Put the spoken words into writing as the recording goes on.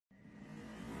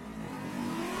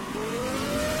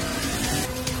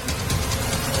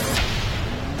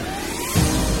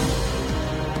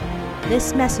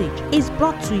This message is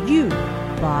brought to you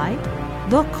by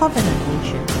The Covenant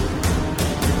Nation.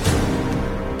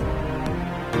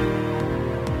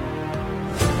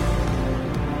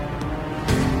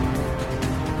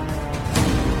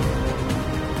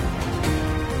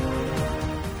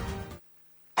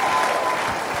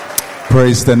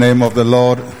 Praise the name of the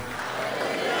Lord.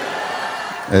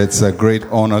 It's a great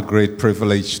honor, great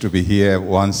privilege to be here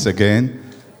once again.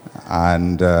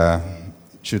 And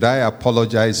should I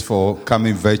apologize for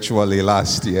coming virtually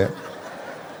last year?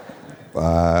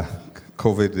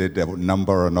 COVID did a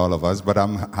number on all of us, but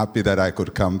I'm happy that I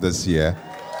could come this year.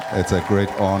 It's a great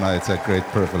honor. It's a great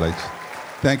privilege.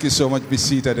 Thank you so much. Be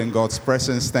seated in God's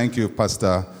presence. Thank you,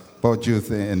 Pastor Bojuth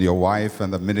and your wife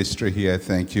and the ministry here.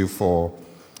 Thank you for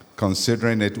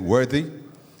considering it worthy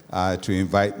to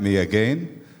invite me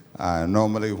again.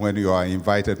 Normally when you are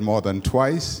invited more than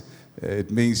twice,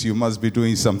 it means you must be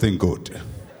doing something good.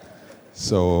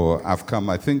 So I've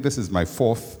come, I think this is my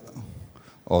fourth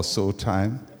or so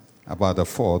time, about the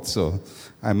fourth, so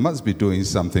I must be doing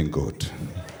something good.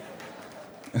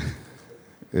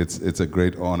 It's a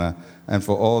great honor. And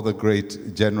for all the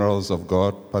great generals of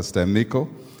God, Pastor Miko,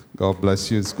 God bless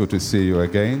you. It's good to see you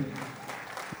again.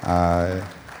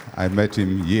 I met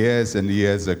him years and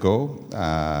years ago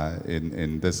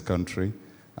in this country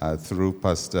through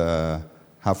Pastor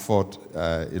Harford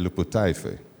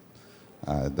Iluputaife.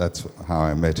 That's how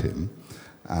I met him.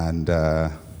 And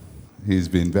he's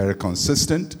been very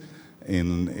consistent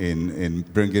in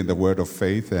bringing the word of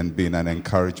faith and being an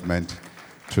encouragement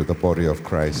to the body of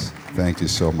Christ. Thank you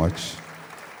so much.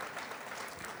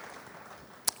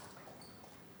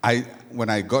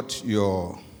 When I got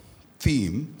your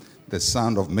theme, the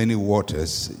sound of many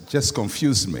waters, just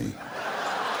confused me.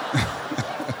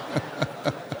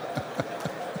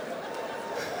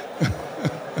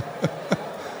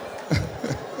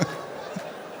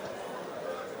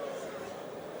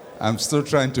 I'm still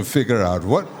trying to figure out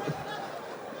what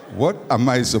am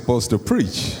I supposed to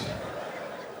preach?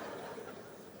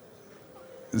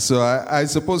 So I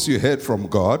suppose you heard from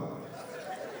God,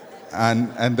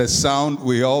 and the sound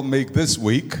we all make this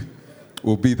week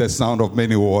will be the sound of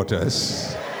many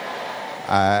waters.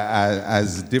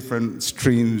 As different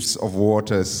streams of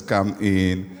waters come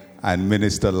in and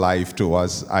minister life to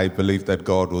us, I believe that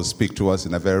God will speak to us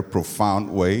in a very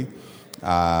profound way.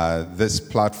 This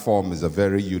platform is a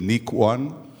very unique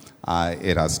one.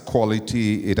 It has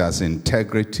quality, it has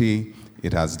integrity,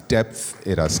 it has depth,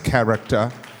 it has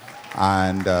character.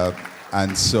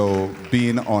 And so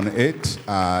being on it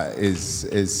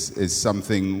is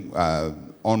something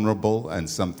honorable and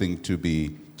something to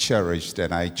be cherished,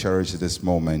 and I cherish this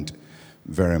moment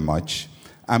very much.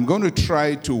 I'm going to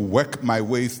try to work my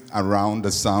way around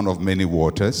the sound of many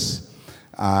waters,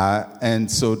 and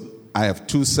so I have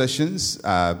two sessions.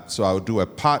 So I'll do a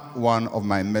part one of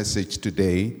my message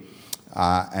today,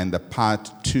 and the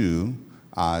part two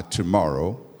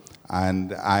tomorrow,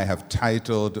 and I have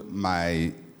titled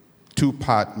my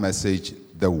two-part message,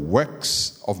 "The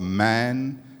Works of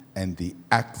Man and the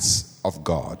Acts of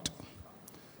God."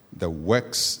 The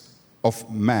works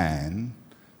of man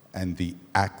and the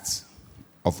acts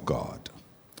of God.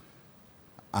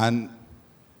 And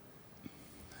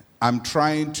I'm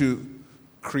trying to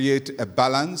create a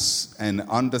balance and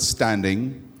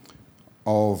understanding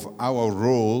of our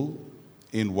role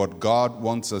in what God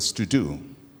wants us to do.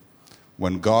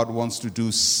 When God wants to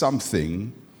do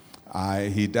something,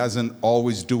 he doesn't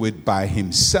always do it by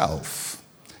himself.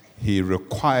 He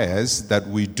requires that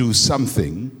we do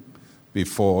something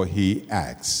before he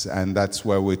acts. And that's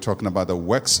where we're talking about the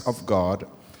works of God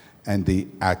and the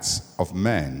acts of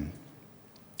man.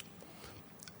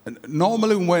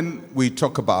 Normally when we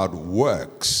talk about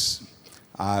works,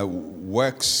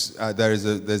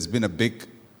 there's been a big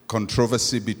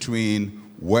controversy between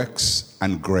works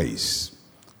and grace.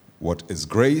 What is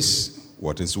grace?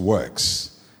 What is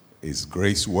works? Is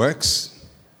grace works?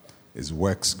 Is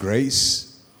works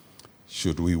grace?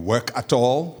 Should we work at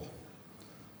all?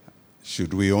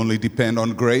 Should we only depend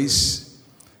on grace?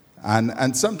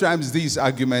 And sometimes these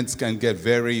arguments can get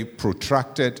very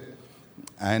protracted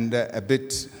and a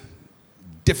bit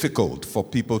difficult for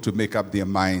people to make up their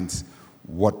minds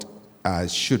what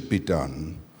should be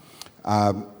done.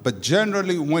 But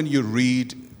generally, when you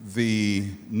read the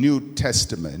New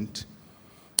Testament,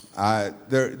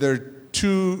 there are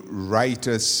two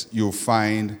writers you'll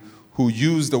find who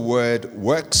use the word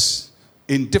works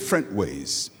in different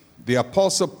ways. The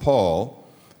Apostle Paul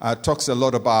talks a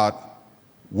lot about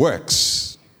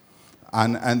works.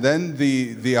 And then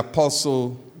the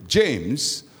Apostle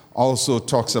James also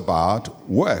talks about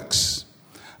works.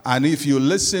 And if you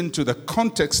listen to the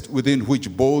context within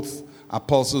which both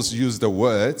apostles use the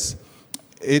words,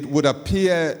 it would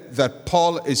appear that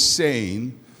Paul is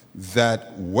saying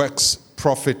that works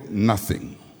profit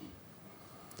nothing.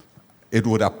 It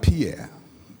would appear.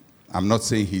 I'm not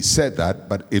saying he said that,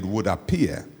 but it would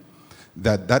appear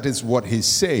that that is what he's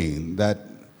saying, that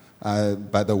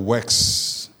by the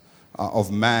works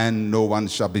of man no one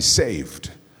shall be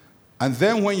saved. And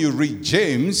then when you read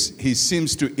James, he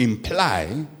seems to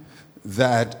imply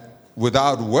that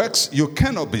without works you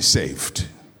cannot be saved.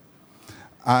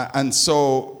 And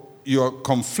so you're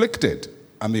conflicted.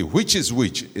 I mean, which is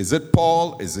which? Is it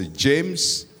Paul? Is it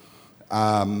James?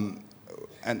 And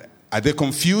are they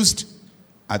confused?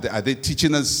 Are they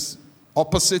teaching us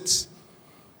opposites?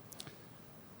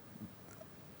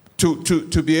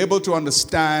 To be able to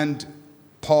understand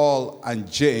Paul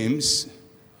and James,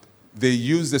 they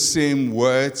use the same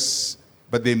words,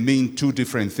 but they mean two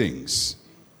different things.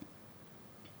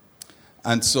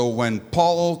 And so when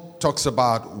Paul talks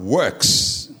about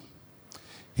works,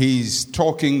 he's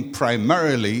talking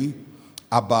primarily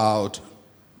about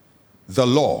the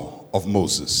law of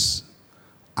Moses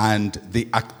and the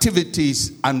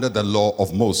activities under the law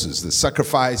of Moses, the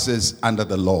sacrifices under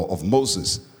the law of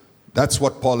Moses. That's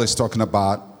what Paul is talking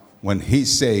about when he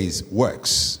says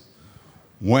works.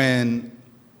 When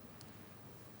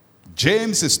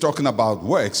James is talking about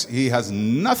works, he has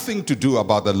nothing to do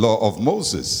about the law of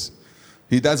Moses.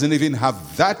 He doesn't even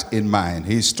have that in mind.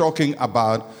 He's talking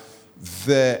about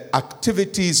the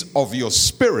activities of your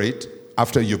spirit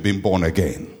after you've been born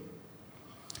again.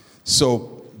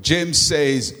 So James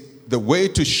says the way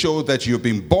to show that you've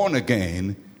been born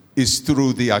again is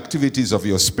through the activities of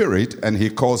your spirit, and he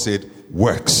calls it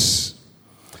works.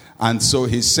 And so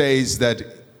he says that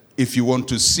if you want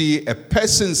to see a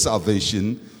person's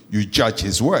salvation, you judge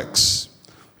his works.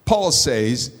 Paul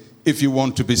says if you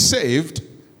want to be saved,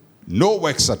 no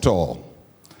works at all.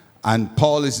 And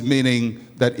Paul is meaning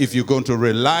that if you're going to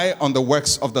rely on the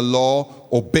works of the law,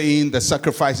 obeying the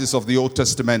sacrifices of the Old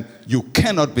Testament, you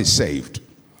cannot be saved.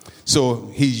 So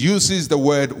he uses the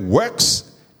word works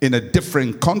in a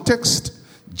different context.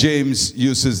 James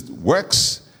uses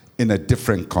works in a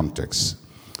different context.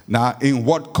 Now, in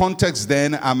what context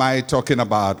then am I talking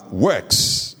about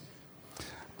works?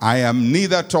 I am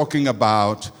neither talking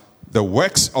about the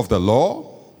works of the law,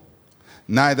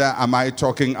 neither am I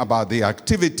talking about the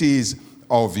activities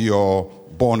of your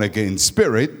born-again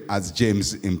spirit, as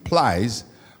James implies,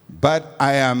 but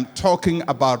I am talking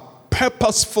about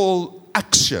purposeful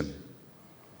action.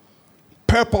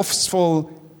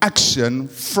 Purposeful action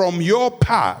from your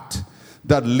part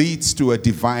that leads to a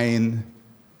divine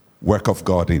work of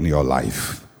God in your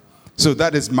life. So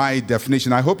that is my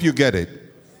definition. I hope you get it.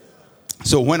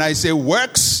 So when I say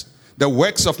works, the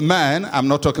works of man, I'm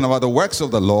not talking about the works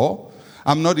of the law.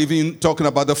 I'm not even talking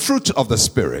about the fruit of the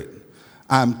Spirit.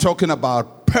 I'm talking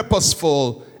about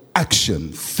purposeful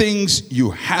action, things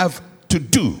you have to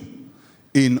do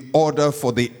in order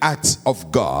for the acts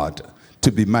of God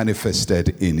to be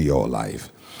manifested in your life.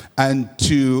 And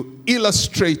to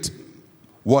illustrate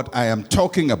what I am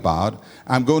talking about,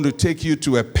 I'm going to take you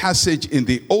to a passage in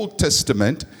the Old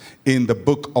Testament in the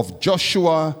book of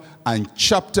Joshua and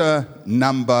chapter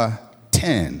number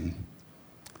 10.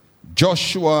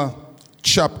 Joshua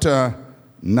chapter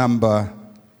number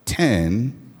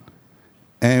 10,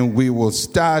 and we will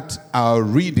start our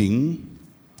reading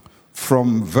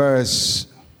from verse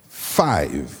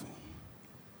 5.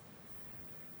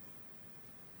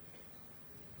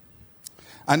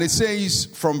 And it says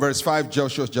from verse 5,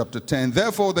 Joshua chapter 10,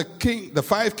 therefore the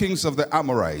 5 kings of the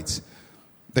Amorites,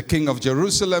 the king of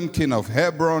Jerusalem, king of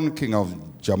Hebron, king of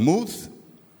Jarmuth.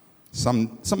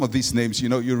 Some of these names,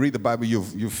 you read the Bible,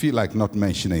 you feel like not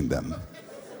mentioning them.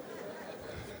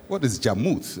 What is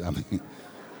Jarmuth? I mean,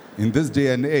 in this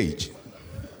day and age.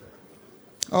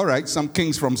 All right, some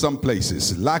kings from some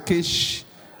places. Lachish,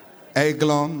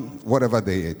 Eglon, whatever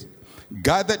they had.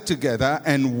 Gathered together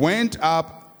and went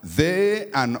up, they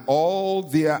and all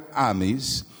their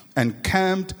armies, and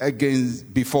camped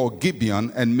before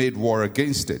Gibeon and made war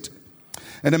against it.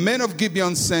 And the men of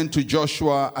Gibeon sent to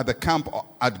Joshua at the camp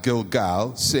at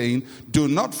Gilgal, saying, do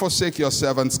not forsake your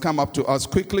servants, come up to us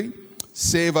quickly,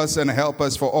 save us and help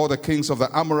us, for all the kings of the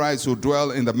Amorites who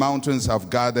dwell in the mountains have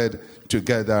gathered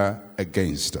together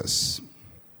against us.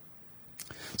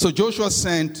 So Joshua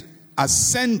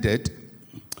ascended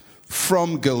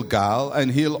from Gilgal,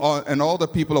 and all the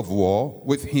people of war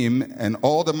with him, and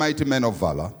all the mighty men of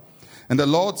valor. And the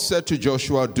Lord said to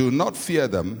Joshua, do not fear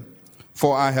them,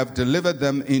 for I have delivered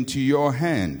them into your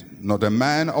hand. Not a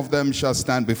man of them shall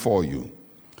stand before you.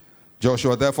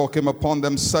 Joshua therefore came upon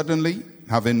them suddenly,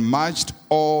 having marched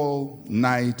all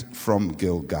night from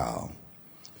Gilgal.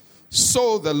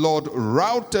 So the Lord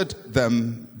routed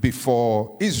them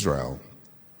before Israel,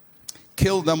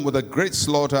 killed them with a great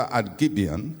slaughter at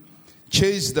Gibeon,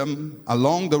 chased them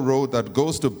along the road that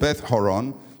goes to Beth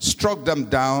Horon, struck them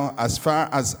down as far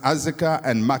as Azekah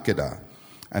and Makkedah.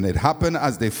 And it happened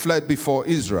as they fled before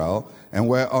Israel and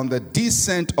were on the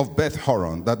descent of Beth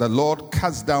Horon that the Lord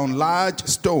cast down large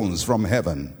stones from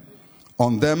heaven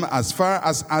on them as far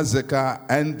as Azekah,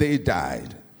 and they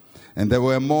died. And there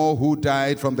were more who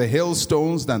died from the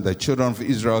hailstones than the children of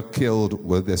Israel killed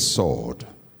with the sword.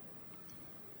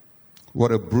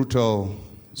 What a brutal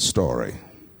story.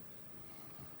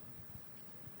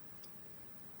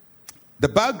 The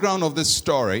background of this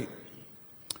story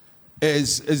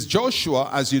is Joshua,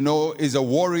 as you know, is a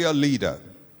warrior leader.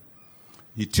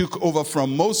 He took over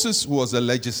from Moses, who was a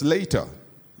legislator.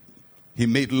 He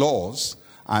made laws,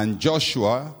 and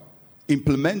Joshua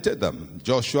implemented them.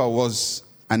 Joshua was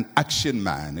an action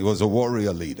man. He was a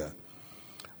warrior leader.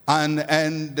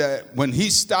 And when he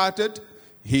started,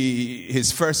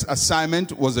 his first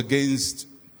assignment was against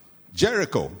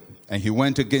Jericho. And he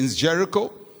went against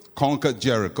Jericho, conquered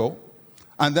Jericho,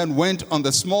 and then went on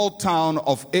the small town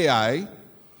of Ai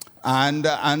and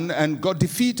got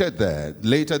defeated there.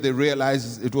 Later they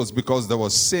realized it was because there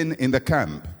was sin in the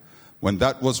camp. When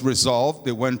that was resolved,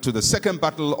 they went to the second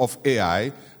battle of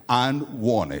Ai and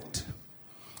won it.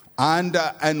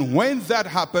 And when that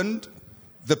happened,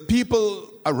 the people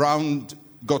around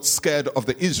got scared of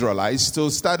the Israelites, so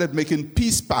started making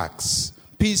peace pacts,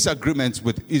 peace agreements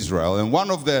with Israel. And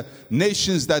one of the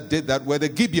nations that did that were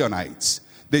the Gibeonites.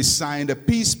 They signed a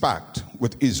peace pact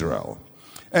with Israel.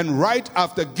 And right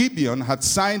after Gibeon had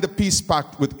signed the peace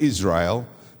pact with Israel,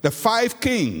 the 5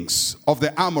 kings of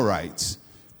the Amorites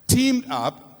teamed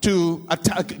up to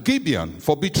attack Gibeon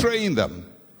for betraying them.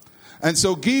 And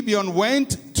so Gibeon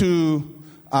went to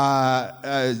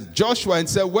Joshua and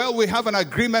said, well, we have an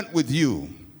agreement with you.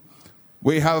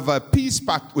 We have a peace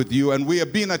pact with you, and we are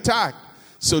being attacked.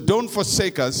 So don't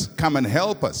forsake us. Come and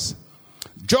help us.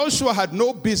 Joshua had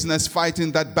no business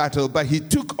fighting that battle, but he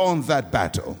took on that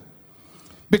battle.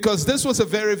 Because this was a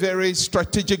very, very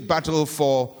strategic battle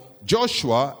for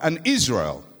Joshua and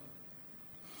Israel.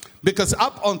 Because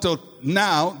up until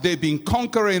now, they've been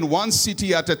conquering one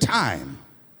city at a time.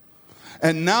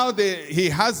 And now he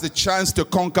has the chance to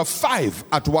conquer 5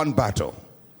 at one battle.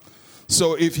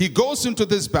 So if he goes into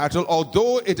this battle,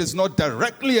 although it is not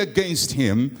directly against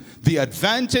him, the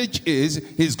advantage is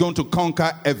he's going to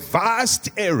conquer a vast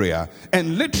area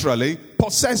and literally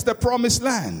possess the promised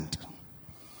land.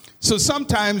 So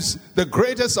sometimes the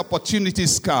greatest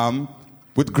opportunities come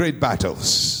with great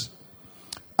battles.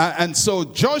 And so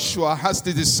Joshua has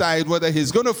to decide whether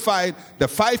he's going to fight the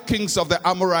 5 kings of the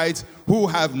Amorites who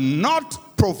have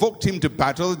not provoked him to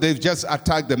battle. They've just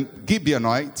attacked the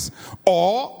Gibeonites.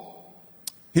 Or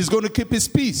he's going to keep his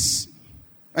peace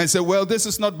and say, well, this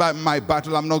is not my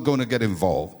battle. I'm not going to get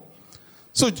involved.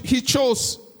 So he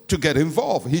chose to get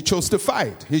involved. He chose to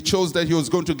fight. He chose that he was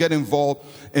going to get involved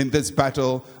in this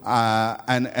battle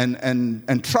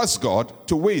and trust God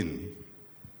to win.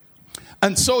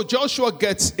 And so Joshua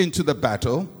gets into the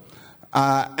battle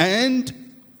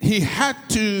and he had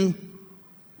to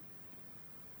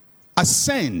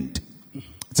ascend.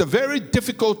 It's a very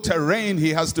difficult terrain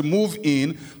he has to move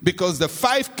in because the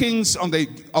 5 kings of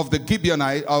the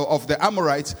Gibeonites, of the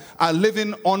Amorites, are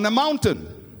living on a mountain.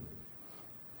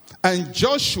 And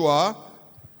Joshua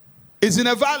is in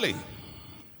a valley.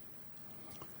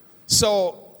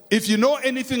 So if you know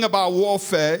anything about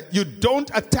warfare, you don't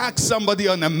attack somebody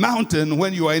on a mountain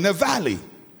when you are in a valley.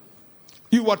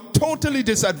 You are totally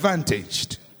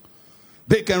disadvantaged.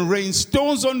 They can rain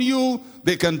stones on you.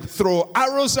 They can throw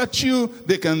arrows at you.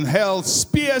 They can hurl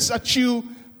spears at you.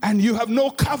 And you have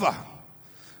no cover.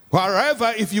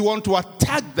 However, if you want to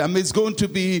attack them, it's going to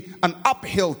be an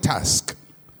uphill task.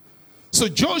 So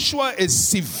Joshua is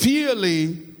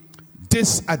severely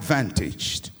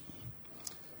disadvantaged.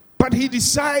 But he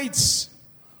decides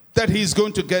that he's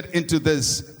going to get into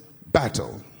this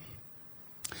battle.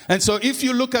 And so if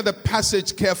you look at the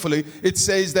passage carefully, it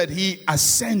says that he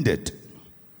ascended.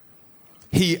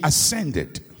 He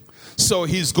ascended. So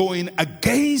he's going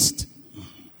against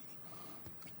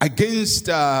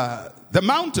the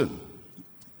mountain.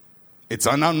 It's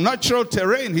an unnatural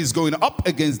terrain. He's going up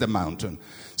against the mountain.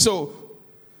 So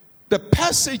the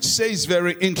passage says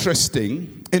very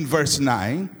interesting in verse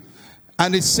 9.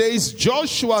 And it says,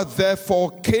 Joshua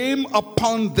therefore came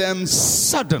upon them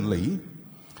suddenly,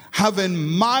 having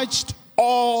marched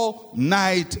all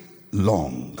night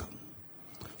long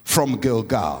from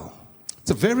Gilgal. It's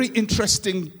a very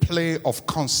interesting play of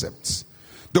concepts.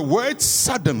 The word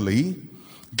suddenly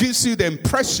gives you the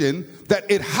impression that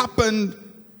it happened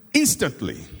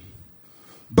instantly.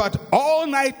 But all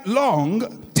night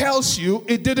long tells you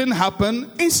it didn't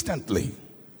happen instantly.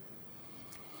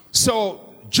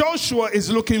 So Joshua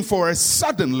is looking for a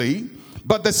suddenly,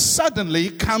 but the suddenly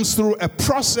comes through a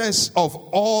process of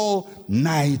all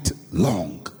night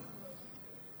long.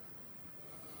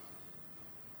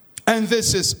 And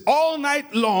this is all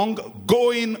night long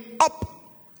going up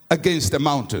against the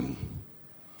mountain.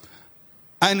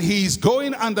 And he's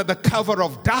going under the cover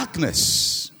of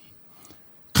darkness,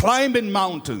 climbing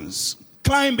mountains,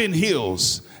 climbing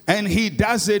hills, and he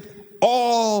does it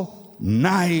all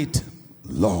night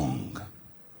long.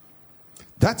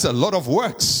 That's a lot of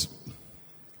works.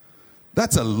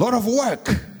 That's a lot of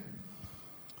work.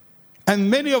 And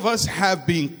many of us have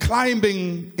been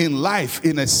climbing in life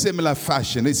in a similar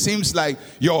fashion. It seems like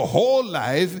your whole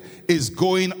life is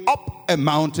going up a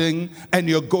mountain and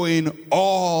you're going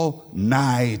all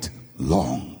night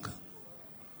long.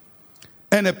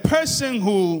 And a person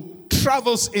who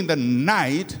travels in the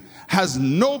night has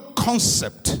no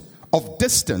concept of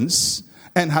distance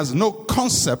and has no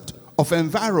concept of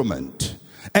environment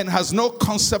and has no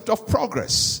concept of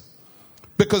progress.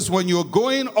 Because when you're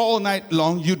going all night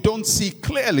long, you don't see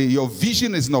clearly. Your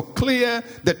vision is not clear,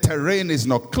 the terrain is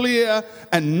not clear,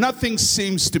 and nothing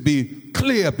seems to be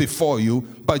clear before you.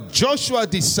 But Joshua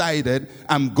decided,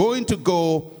 I'm going to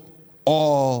go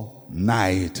all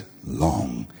night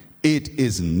long. It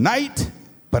is night,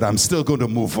 but I'm still going to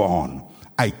move on.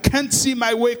 I can't see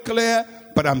my way clear,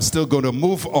 but I'm still going to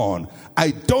move on.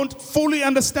 I don't fully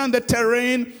understand the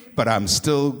terrain, but I'm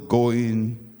still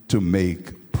going to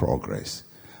make progress.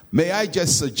 May I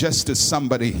just suggest to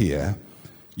somebody here,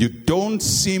 you don't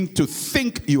seem to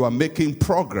think you are making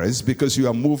progress because you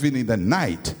are moving in the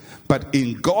night. But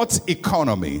in God's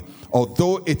economy,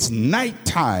 although it's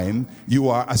nighttime, you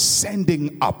are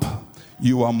ascending up.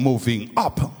 You are moving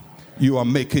up. You are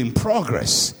making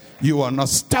progress. You are not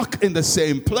stuck in the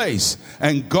same place.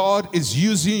 And God is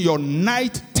using your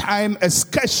nighttime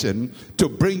excursion to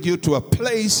bring you to a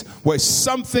place where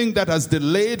something that has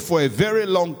delayed for a very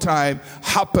long time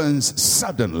happens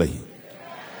suddenly.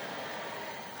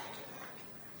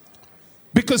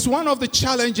 Because one of the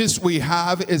challenges we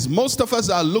have is most of us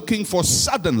are looking for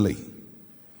suddenly.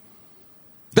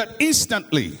 That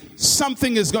instantly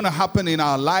something is going to happen in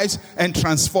our lives and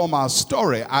transform our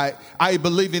story. I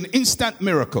believe in instant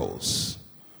miracles.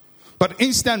 But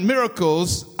instant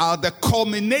miracles are the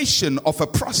culmination of a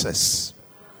process.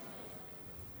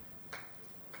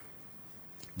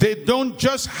 They don't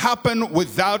just happen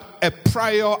without a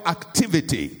prior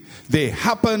activity. They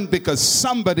happen because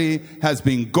somebody has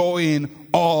been going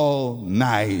all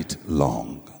night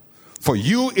long. For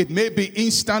you, it may be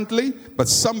instantly, but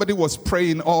somebody was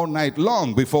praying all night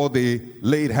long before they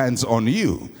laid hands on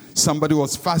you. Somebody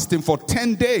was fasting for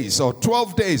 10 days or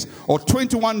 12 days or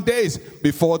 21 days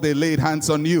before they laid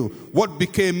hands on you. What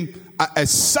became a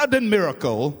sudden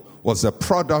miracle was a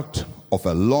product of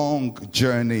a long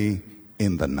journey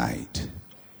in the night.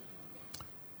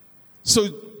 So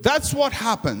that's what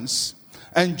happens.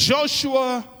 And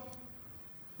Joshua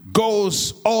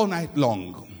goes all night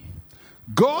long.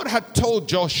 God had told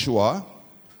Joshua,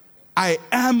 I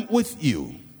am with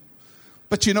you.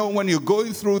 But you know, when you're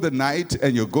going through the night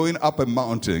and you're going up a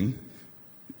mountain,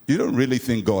 you don't really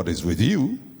think God is with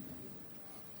you.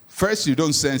 First, you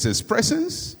don't sense his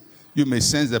presence. You may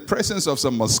sense the presence of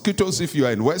some mosquitoes if you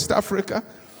are in West Africa.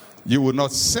 You will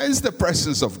not sense the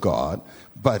presence of God.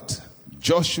 But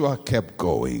Joshua kept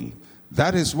going.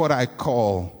 That is what I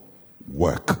call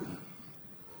work.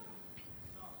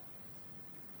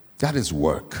 That is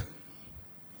work.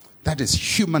 That is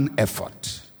human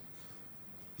effort.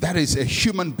 That is a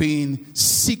human being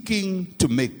seeking to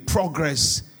make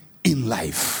progress in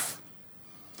life.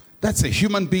 That's a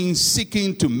human being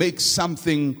seeking to make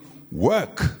something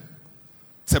work.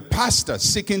 It's a pastor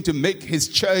seeking to make his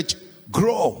church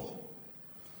grow.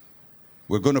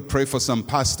 We're going to pray for some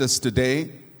pastors today.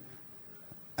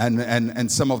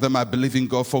 And some of them are believing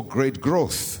God for great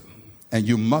growth. And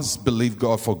you must believe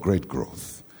God for great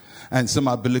growth. And some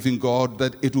are believing God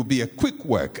that it will be a quick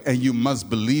work. And you must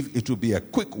believe it will be a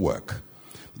quick work.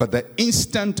 But the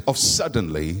instant of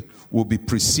suddenly will be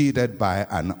preceded by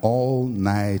an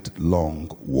all-night long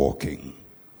walking.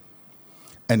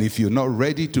 And if you're not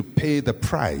ready to pay the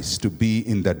price, to be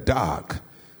in the dark,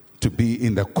 to be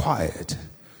in the quiet,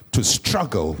 to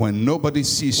struggle when nobody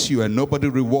sees you and nobody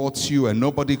rewards you and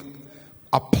nobody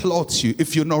applauds you,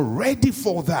 if you're not ready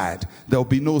for that, there'll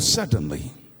be no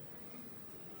suddenly.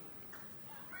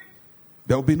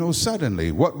 There'll be no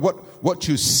suddenly. What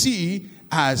you see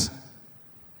as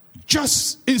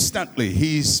just instantly.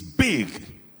 He's big.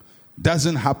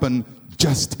 Doesn't happen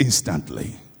just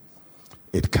instantly.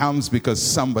 It comes because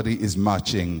somebody is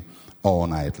marching all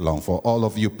night long. For all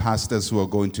of you pastors who are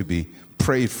going to be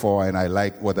prayed for, and I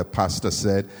like what the pastor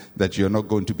said, that you're not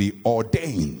going to be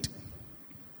ordained.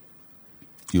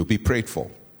 You'll be prayed for.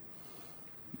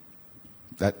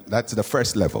 That's the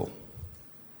first level.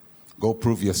 Go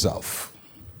prove yourself.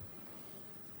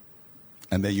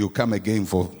 And then you come again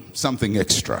for something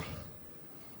extra.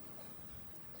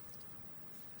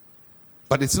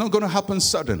 But it's not going to happen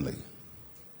suddenly.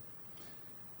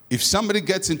 If somebody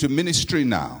gets into ministry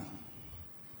now,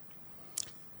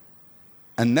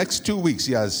 and next 2 weeks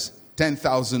he has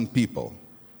 10,000 people,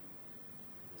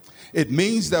 it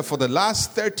means that for the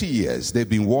last 30 years they've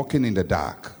been walking in the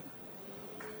dark.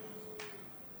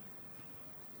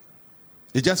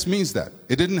 It just means that.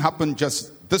 It didn't happen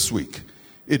just this week.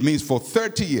 It means for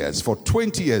 30 years, for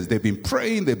 20 years, they've been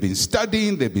praying, they've been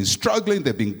studying, they've been struggling,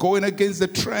 they've been going against the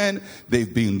trend,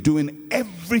 they've been doing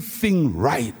everything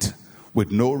right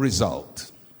with no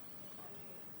result.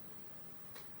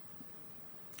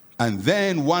 And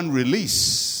then one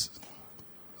release,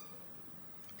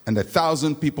 and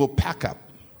 1,000 people pack up.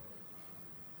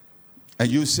 And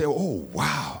you say, oh,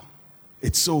 wow,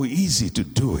 it's so easy to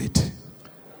do it.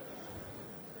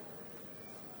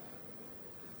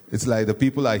 It's like the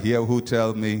people I hear who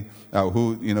tell me,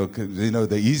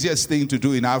 the easiest thing to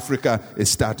do in Africa is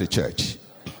start a church.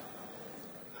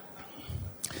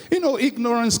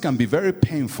 Ignorance can be very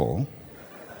painful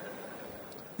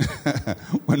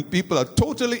when people are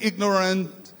totally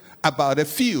ignorant about a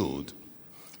field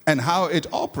and how it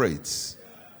operates,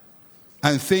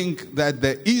 and think that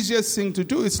the easiest thing to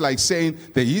do is like saying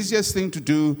the easiest thing to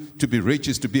do to be rich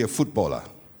is to be a footballer.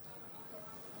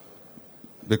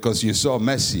 Because you saw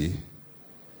Messi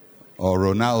or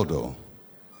Ronaldo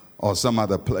or some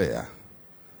other player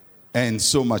and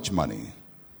so much money.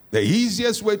 The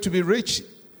easiest way to be rich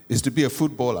is to be a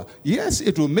footballer. Yes,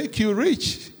 it will make you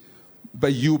rich,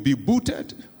 but you'll be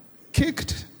booted,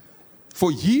 kicked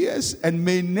for years and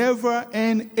may never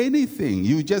earn anything.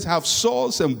 You just have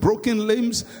sores and broken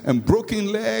limbs and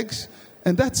broken legs,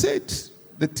 and that's it.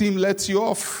 The team lets you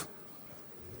off.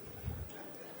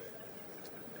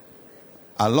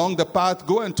 Along the path,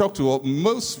 go and talk to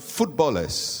most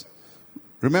footballers.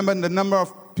 Remember, the number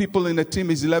of people in the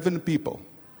team is 11 people.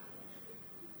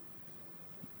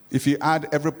 If you add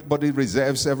everybody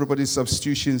reserves, everybody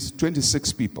substitutions,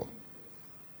 26 people.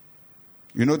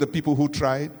 You know the people who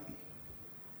tried?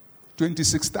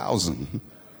 26,000.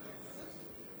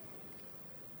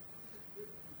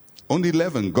 Only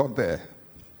 11 got there.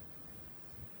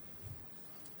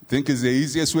 Think it's the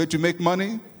easiest way to make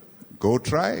money? Go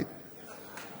try it.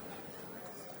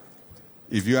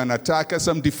 If you're an attacker,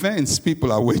 some defense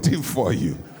people are waiting for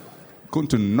you. Going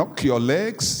to knock your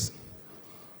legs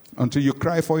until you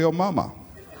cry for your mama.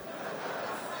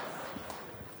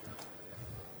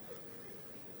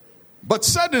 But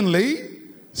suddenly,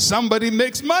 somebody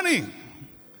makes money.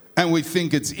 And we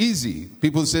think it's easy.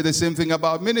 People say the same thing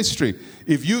about ministry.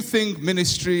 If you think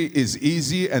ministry is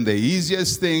easy and the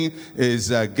easiest thing is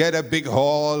get a big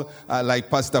hall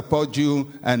like Pastor Podju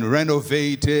and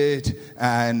renovate it,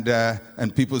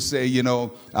 and people say,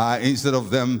 instead of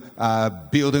them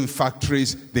building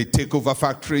factories, they take over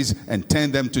factories and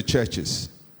turn them to churches.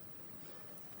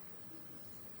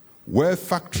 Where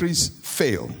factories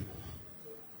fail,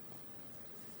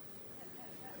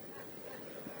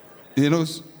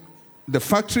 the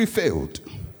factory failed.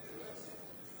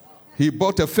 He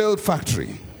bought a failed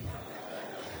factory.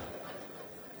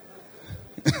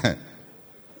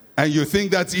 And you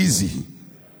think that's easy.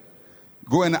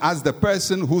 Go and ask the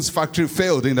person whose factory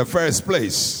failed in the first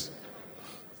place.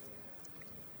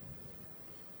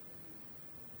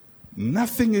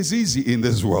 Nothing is easy in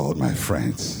this world, my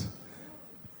friends.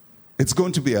 It's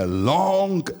going to be a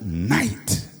long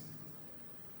night.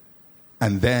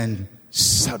 And then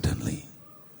suddenly,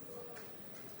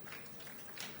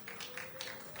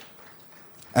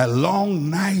 a long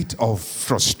night of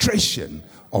frustration,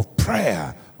 of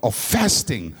prayer, of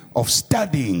fasting, of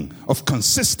studying, of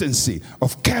consistency,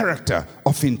 of character,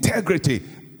 of integrity,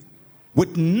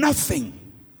 with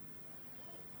nothing.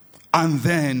 And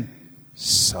then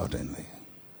suddenly.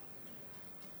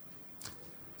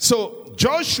 So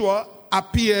Joshua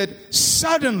appeared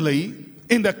suddenly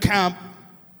in the camp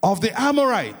of the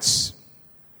Amorites.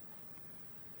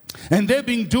 And they've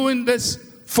been doing this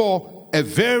for a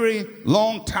very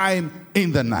long time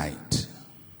in the night.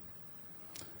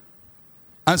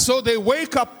 And so they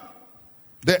wake up,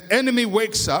 the enemy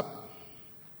wakes up,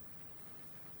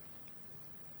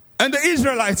 and the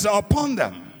Israelites are upon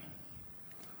them.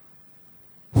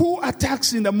 Who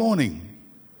attacks in the morning?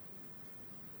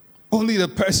 Only the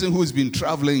person who's been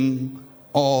traveling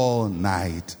all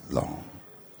night long.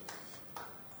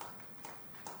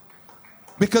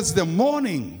 Because the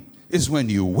morning is when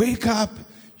you wake up,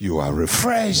 you are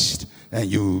refreshed,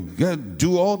 and you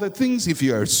do all the things. If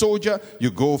you're a soldier,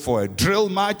 you go for drill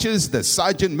marches. The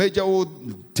sergeant major will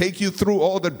take you through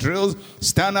all the drills,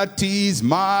 standard tees,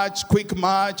 march, quick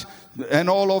march, and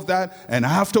all of that. And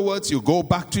afterwards, you go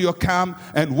back to your camp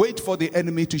and wait for the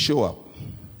enemy to show up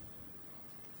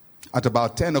at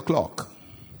about 10 o'clock.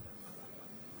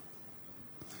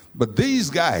 But these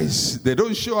guys, they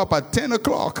don't show up at 10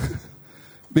 o'clock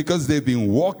because they've been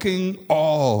walking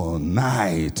all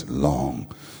night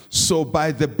long. So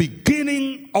by the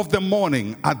beginning of the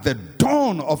morning, at the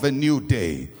dawn of a new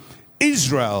day,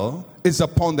 Israel is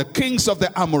upon the kings of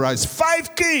the Amorites,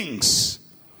 5 kings.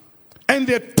 And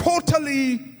they're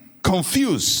totally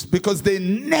confused because they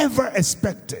never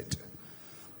expected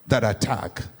that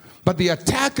attack. But the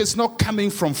attack is not coming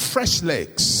from fresh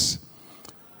legs.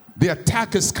 The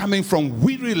attack is coming from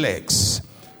weary legs,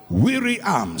 weary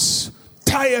arms,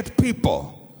 tired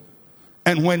people.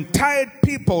 And when tired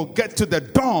people get to the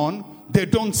dawn, they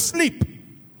don't sleep.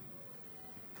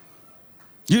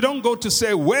 You don't go to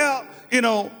say, well,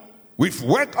 we've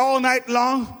worked all night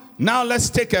long. Now let's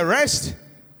take a rest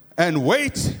and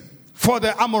wait for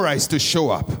the Amorites to show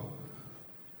up.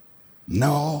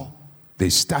 No, they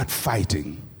start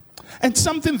fighting. And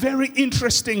something very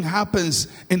interesting happens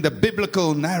in the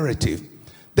biblical narrative.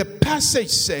 The passage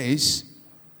says,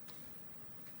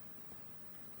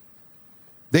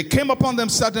 they came upon them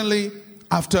suddenly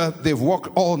after they've walked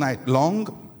all night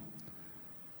long.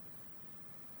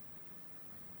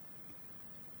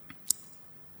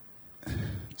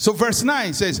 So verse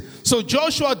 9 says, so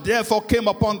Joshua therefore came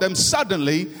upon them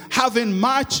suddenly, having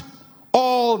marched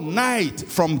all night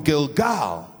from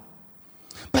Gilgal.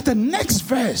 But the next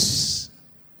verse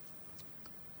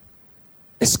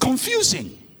is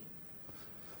confusing.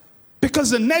 Because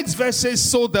the next verse says,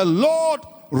 so the Lord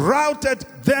routed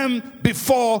them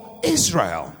before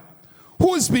Israel.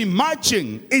 Who has been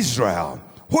marching? Israel.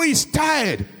 Who is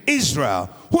tired? Israel.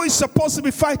 Who is supposed to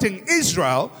be fighting?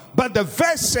 Israel. But the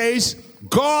verse says,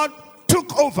 God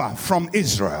took over from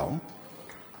Israel.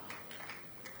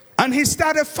 And he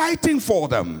started fighting for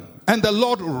them. And the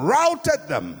Lord routed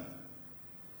them.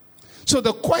 So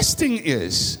the question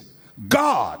is,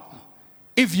 God,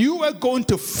 if you were going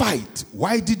to fight,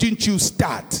 why didn't you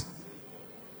start?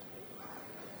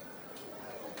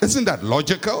 Isn't that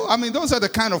logical? I mean, those are the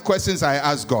kind of questions I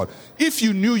ask God. If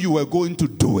you knew you were going to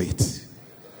do it,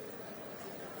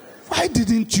 why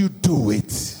didn't you do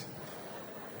it?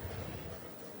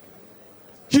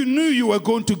 You knew you were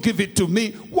going to give it to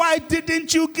me. Why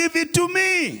didn't you give it to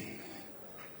me?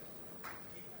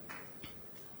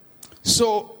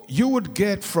 So you would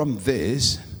get from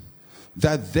this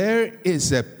that there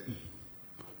is a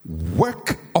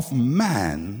work of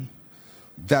man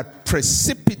that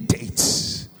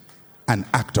precipitates an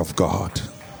act of God.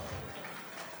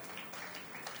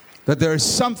 That there is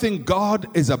something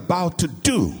God is about to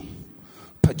do,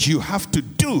 but you have to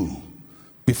do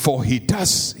before he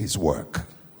does his work.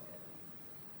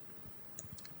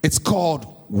 It's called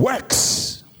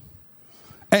works.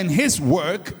 And his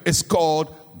work is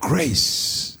called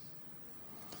grace.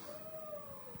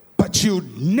 But you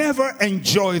never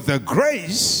enjoy the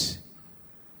grace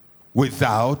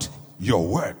without your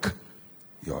work,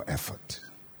 your effort.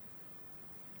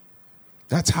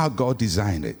 That's how God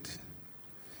designed it.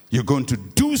 You're going to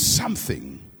do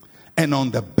something, and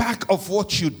on the back of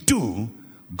what you do,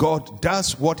 God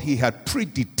does what he had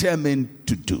predetermined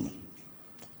to do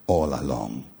all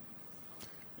along.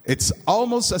 It's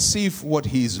almost as if what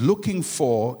he's looking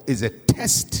for is a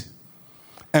test.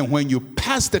 And when you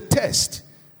pass the test,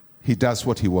 he does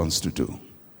what he wants to do.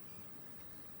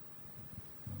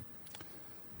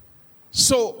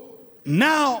 So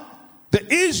now the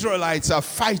Israelites are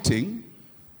fighting.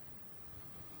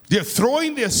 They're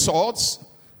throwing their swords.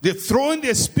 They're throwing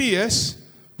their spears.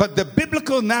 But the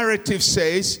biblical narrative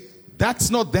says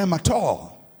that's not them at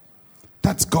all.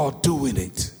 That's God doing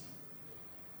it.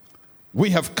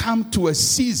 We have come to a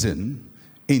season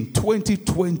in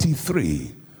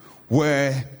 2023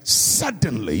 where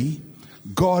suddenly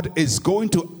God is going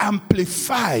to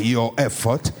amplify your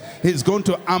effort. He's going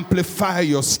to amplify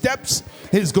your steps.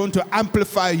 He's going to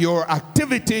amplify your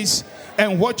activities.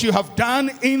 And what you have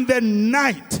done in the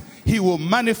night, he will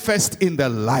manifest in the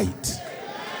light.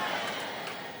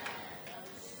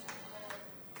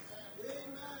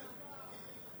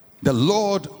 The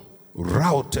Lord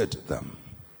routed them.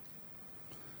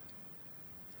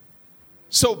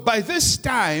 So by this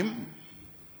time,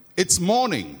 It's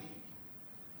morning.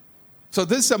 So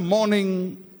this is a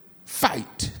morning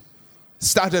fight.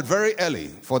 Started very early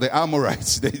for the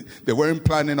Amorites. They weren't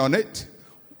planning on it.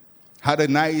 Had a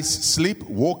nice sleep,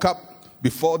 woke up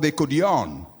before they could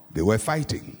yawn. They were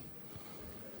fighting.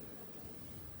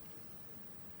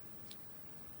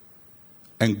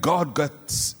 And God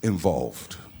got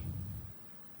involved.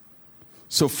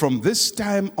 So from this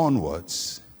time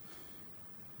onwards,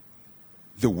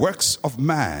 the works of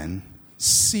man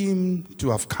seem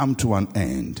to have come to an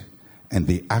end, and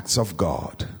the acts of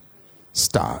God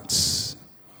starts.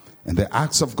 And the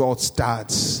acts of God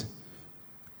starts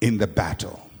in the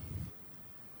battle.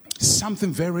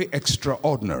 Something very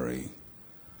extraordinary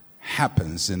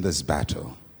happens in this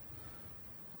battle.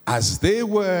 As they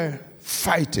were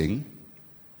fighting,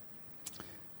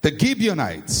 the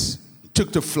Gibeonites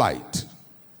took to flight,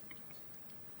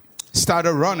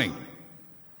 started running.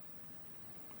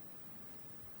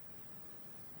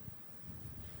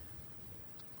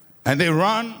 And they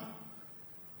ran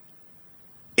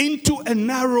into a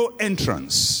narrow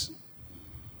entrance.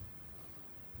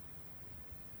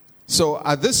 So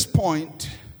at this point,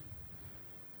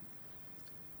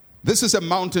 this is a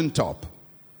mountaintop.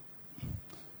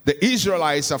 The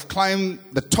Israelites have climbed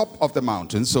the top of the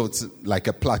mountain, so it's like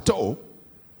a plateau.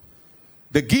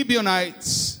 The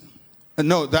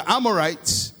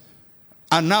Amorites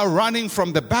are now running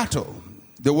from the battle.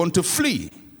 They want to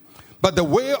flee. But the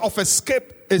way of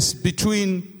escape is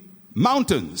between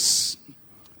mountains.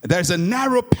 There's a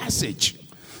narrow passage.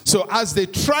 So as they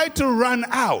try to run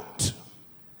out,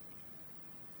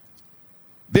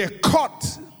 they're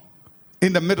caught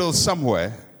in the middle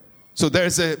somewhere. So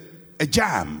there's a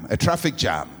jam, a traffic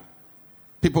jam.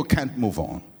 People can't move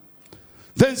on.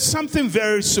 Then something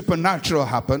very supernatural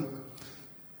happened.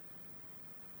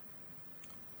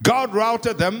 God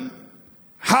routed them.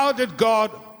 How did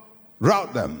God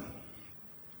rout them?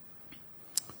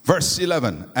 Verse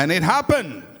 11. And it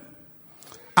happened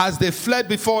as they fled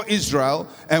before Israel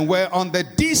and were on the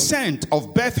descent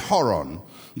of Beth Horon,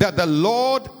 that the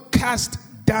Lord cast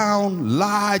down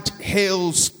large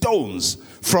hailstones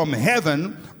from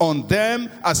heaven on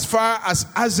them as far as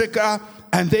Azekah,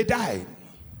 and they died.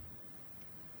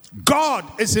 God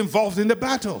is involved in the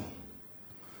battle.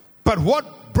 But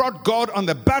what brought God on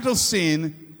the battle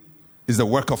scene is the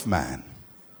work of man.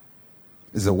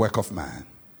 Is the work of man.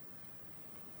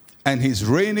 And he's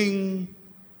raining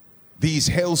these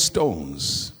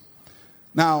hailstones.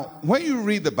 Now, when you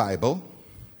read the Bible,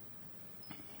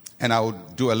 and I'll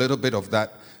do a little bit of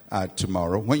that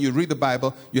tomorrow. When you read the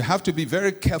Bible, you have to be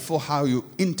very careful how you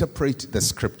interpret the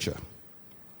scripture.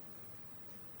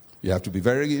 You have to be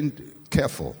very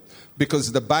careful,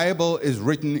 because the Bible is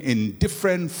written in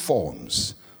different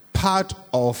forms. Part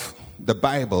of the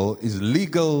Bible is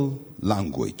legal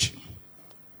language.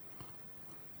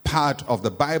 Part of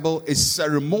the Bible is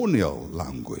ceremonial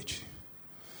language.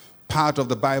 Part of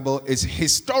the Bible is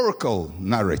historical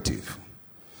narrative.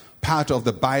 Part of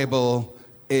the Bible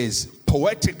is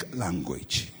poetic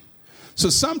language. So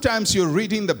sometimes you're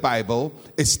reading the Bible,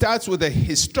 it starts with a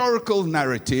historical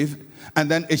narrative,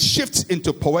 and then it shifts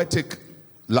into poetic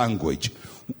language.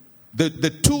 The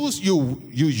tools you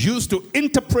use to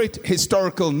interpret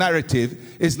historical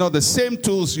narrative is not the same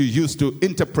tools you use to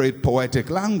interpret poetic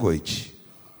language.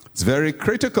 It's very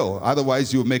critical.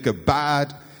 Otherwise, you make a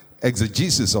bad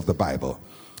exegesis of the Bible.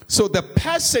 So the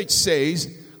passage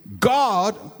says,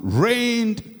 God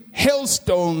rained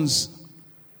hailstones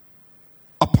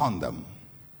upon them.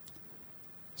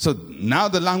 So now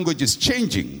the language is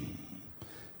changing.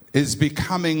 It's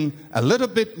becoming a little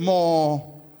bit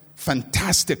more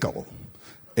fantastical.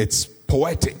 It's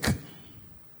poetic.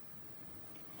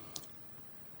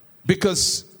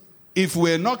 Because if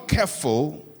we're not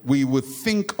careful, we would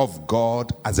think of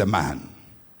God as a man.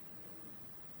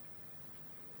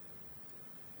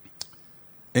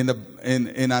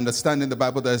 In understanding the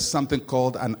Bible, there's something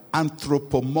called an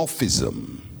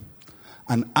anthropomorphism.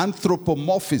 An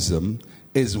anthropomorphism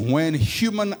is when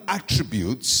human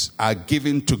attributes are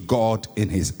given to God in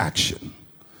his action.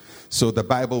 So the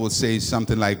Bible will say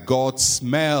something like, God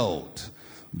smelled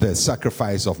the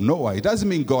sacrifice of Noah. It doesn't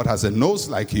mean God has a nose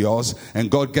like yours, and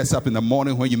God gets up in the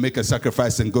morning when you make a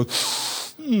sacrifice and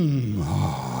goes,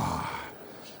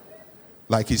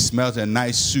 like he smells a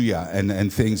nice suya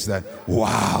and things that,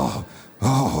 wow,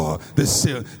 oh,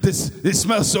 this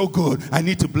smells so good. I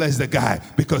need to bless the guy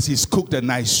because he's cooked a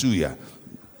nice suya.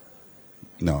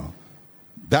 No,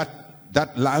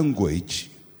 that language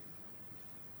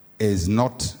is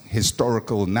not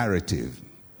historical narrative.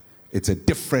 It's a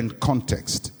different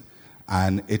context,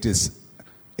 and it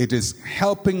is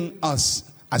helping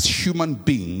us as human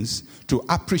beings to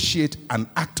appreciate an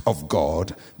act of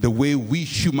God the way we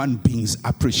human beings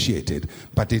appreciate it,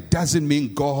 but it doesn't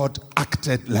mean God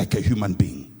acted like a human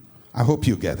being. I hope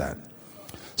you get that.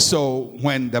 So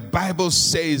when the Bible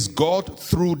says God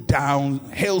threw down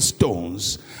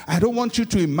hailstones, I don't want you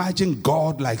to imagine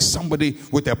God like somebody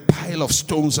with a pile of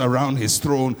stones around his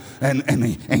throne and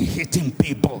hitting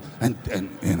people and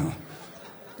you know.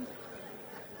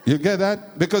 You get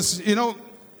that? Because, you know,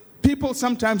 people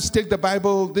sometimes take the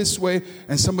Bible this way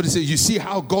and somebody says, you see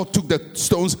how God took the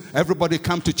stones? Everybody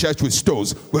come to church with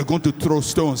stones. We're going to throw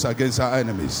stones against our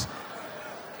enemies.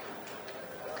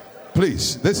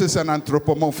 Please, this is an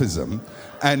anthropomorphism,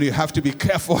 and you have to be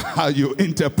careful how you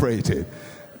interpret it.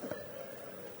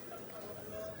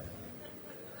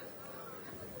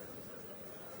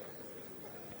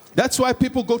 That's why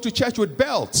people go to church with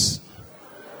belts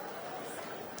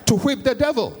to whip the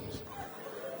devil.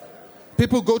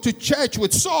 People go to church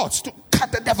with swords to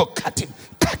cut the devil, cut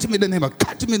him in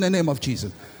the name of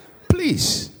Jesus.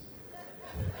 Please.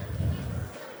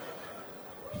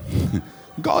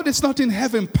 God is not in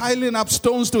heaven piling up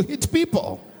stones to hit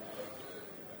people.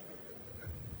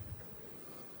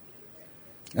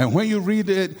 And when you read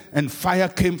it, and fire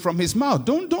came from his mouth,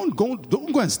 don't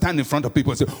go and stand in front of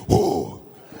people and say,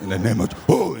 in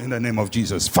the name of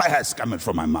Jesus, fire is coming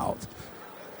from my mouth.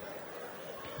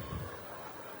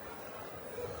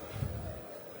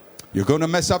 You're going to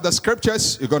mess up the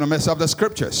scriptures. You're going to mess up the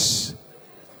scriptures.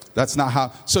 That's not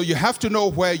how. So you have to know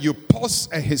where you pause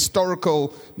a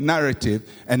historical narrative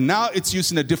and now it's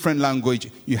used in a different language.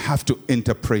 You have to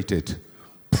interpret it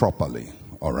properly.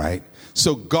 All right.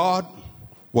 So God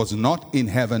was not in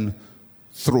heaven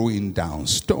throwing down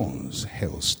stones,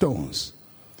 hailstones.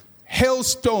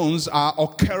 Hailstones are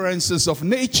occurrences of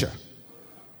nature,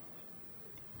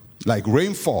 like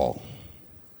rainfall.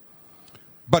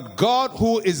 But God,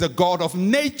 who is a God of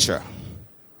nature,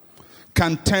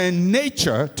 can turn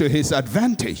nature to his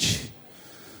advantage.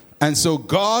 And so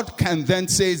God can then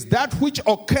say, that which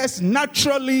occurs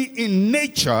naturally in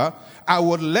nature, I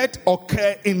will let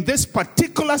occur in this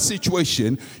particular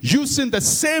situation using the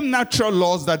same natural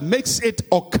laws that makes it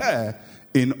occur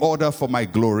in order for my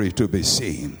glory to be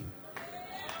seen.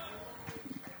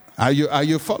 Are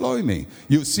you following me?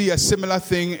 You see a similar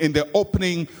thing in the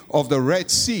opening of the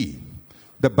Red Sea.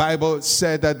 The Bible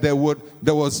said that there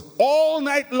was all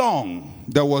night long,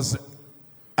 there was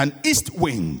an east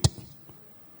wind.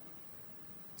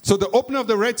 So the opening of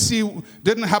the Red Sea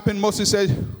didn't happen. Moses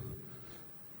said,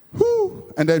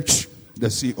 whoo, and then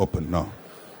the sea opened. No,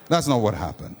 that's not what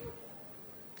happened.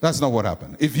 That's not what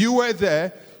happened. If you were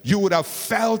there, you would have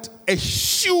felt a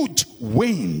huge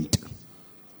wind.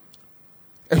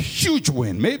 A huge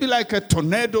wind, maybe like a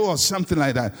tornado or something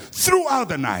like that, throughout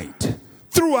the night.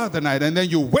 And then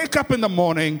you wake up in the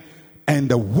morning and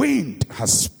the wind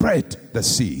has spread the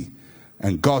sea.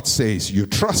 And God says, you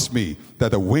trust me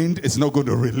that the wind is not going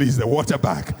to release the water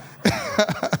back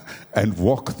and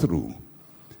walk through.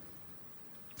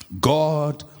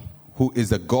 God, who is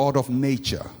the God of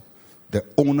nature, the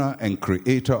owner and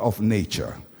creator of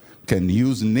nature, can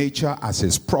use nature as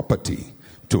his property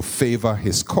to favor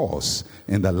his cause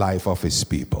in the life of his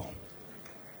people.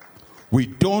 We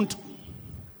don't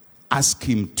ask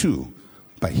him to,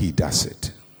 but he does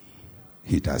it.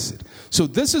 He does it. So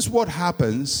this is what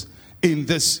happens in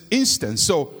this instance.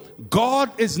 So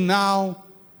God is now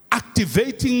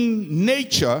activating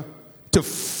nature to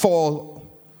fall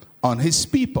on his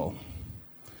people.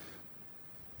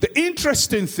 The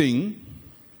interesting thing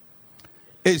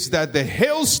is that the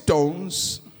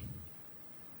hailstones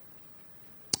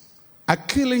are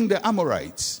killing the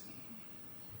Amorites.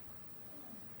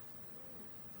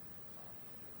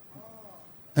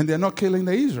 And they're not killing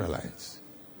the Israelites.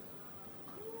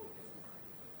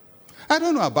 I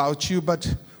don't know about you,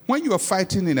 but when you are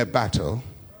fighting in a battle,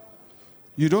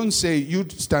 you don't say, you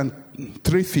stand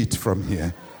 3 feet from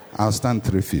here. I'll stand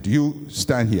 3 feet. You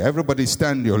stand here. Everybody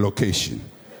stand your location.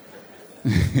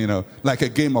 You know, like a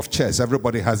game of chess.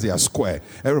 Everybody has their square.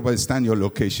 Everybody stand your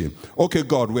location. Okay,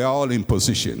 God, we are all in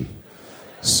position.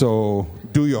 So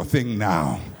do your thing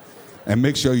now. And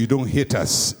make sure you don't hit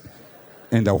us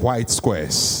in the white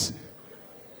squares.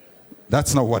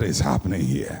 That's not what is happening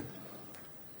here.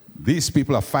 These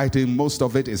people are fighting. Most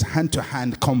of it is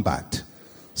hand-to-hand combat.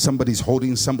 Somebody's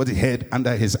holding somebody's head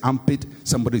under his armpit.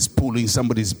 Somebody's pulling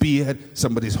somebody's beard.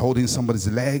 Somebody's holding somebody's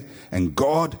leg. And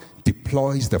God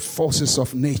deploys the forces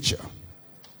of nature.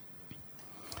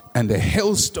 And the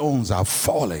hailstones are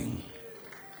falling.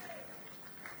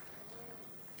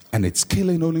 And it's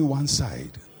killing only one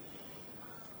side.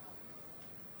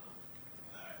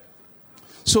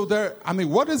 So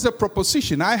what is a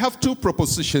proposition? I have two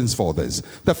propositions for this.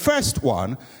 The first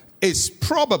one is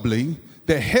probably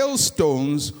the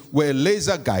hailstones were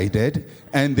laser guided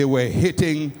and they were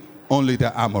hitting only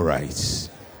the Amorites.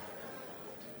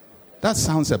 That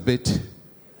sounds a bit,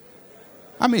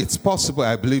 it's possible.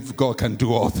 I believe God can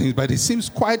do all things, but it seems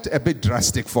quite a bit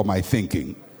drastic for my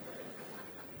thinking.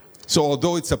 So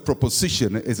although it's a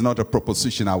proposition, it's not a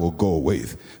proposition I will go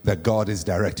with, that God is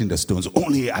directing the stones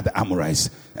only at the Amorites.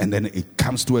 And then it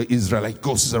comes to an Israelite,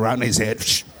 goes around his head,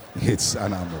 hits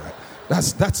an Amorite.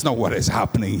 That's not what is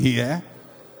happening here.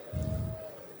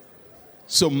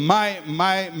 So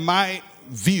my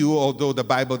view, although the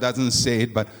Bible doesn't say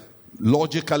it, but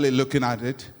logically looking at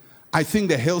it, I think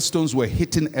the hailstones were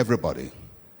hitting everybody.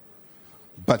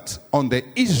 But on the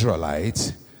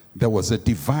Israelites, there was a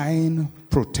divine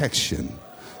protection,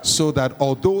 so that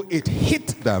although it hit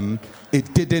them,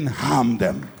 it didn't harm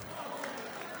them.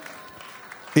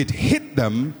 It hit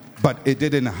them, but it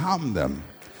didn't harm them.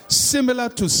 Similar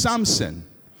to Samson.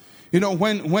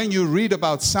 When you read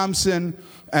about Samson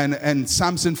and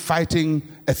Samson fighting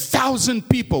 1,000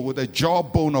 people with a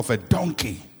jawbone of a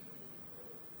donkey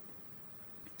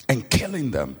and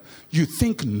killing them, you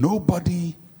think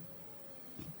nobody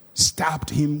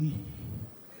stabbed him?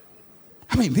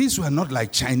 These were not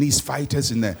like Chinese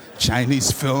fighters in a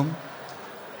Chinese film.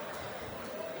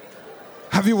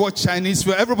 Have you watched Chinese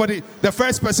film? Everybody, the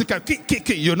first person can kick,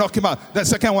 you knock him out. The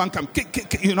second one can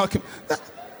kick, you knock him.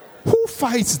 Who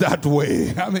fights that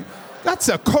way? That's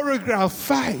a choreographed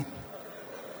fight.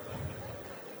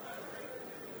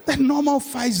 The normal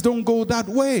fights don't go that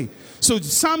way. So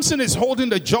Samson is holding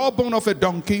the jawbone of a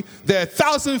donkey. There are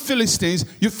 1,000 Philistines.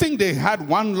 You think they had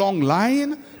one long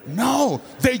line? No,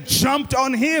 they jumped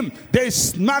on him. They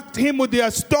smacked him with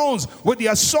their stones, with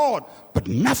their sword. But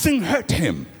nothing hurt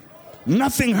him.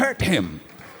 Nothing hurt him.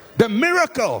 The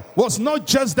miracle was not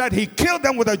just that he killed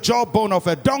them with a jawbone of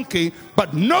a donkey,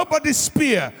 but nobody's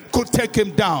spear could take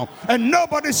him down. And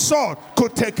nobody's sword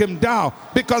could take him down.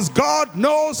 Because God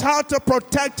knows how to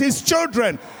protect his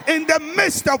children in the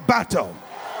midst of battle.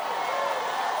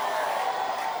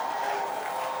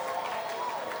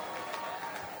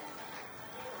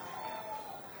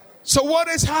 So what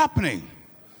is happening?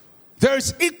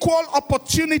 There's equal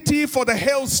opportunity for the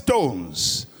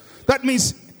hailstones. That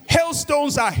means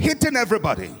hailstones are hitting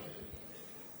everybody.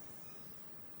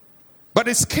 But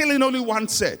it's killing only one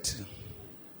set.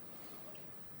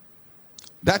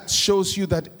 That shows you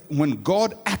that when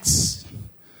God acts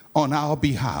on our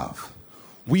behalf,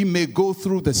 we may go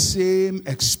through the same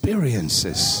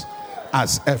experiences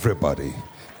as everybody.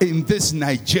 In this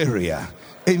Nigeria,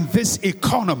 in this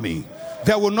economy,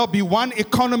 there will not be one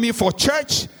economy for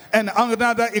church and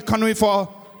another economy for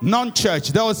non-church.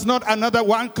 There was not another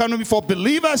one economy for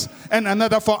believers and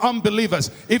another for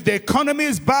unbelievers. If the economy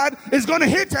is bad, it's going to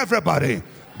hit everybody.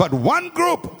 But one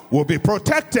group will be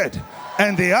protected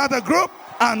and the other group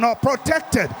are not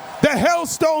protected. The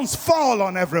hailstones fall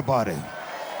on everybody.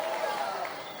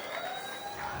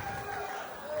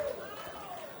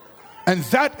 And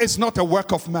that is not a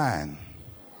work of man.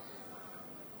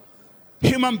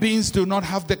 Human beings do not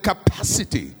have the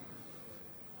capacity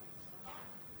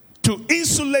to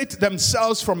insulate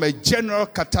themselves from a general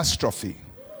catastrophe.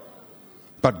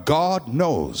 But God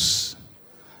knows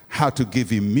how to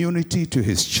give immunity to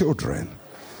his children,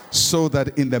 so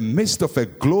that in the midst of a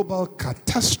global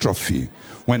catastrophe,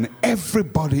 when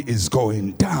everybody is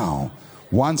going down,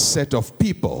 one set of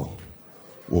people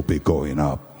will be going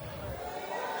up.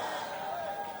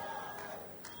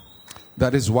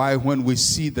 That is why when we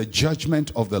see the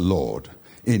judgment of the Lord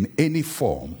in any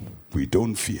form, we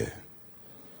don't fear.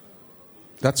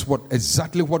 That's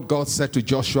exactly what God said to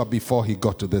Joshua before he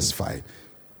got to this fight.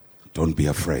 Don't be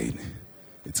afraid.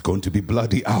 It's going to be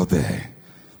bloody out there.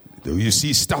 You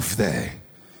see stuff there.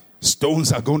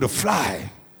 Stones are going to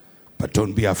fly. But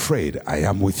don't be afraid. I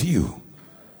am with you.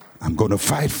 I'm going to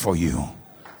fight for you.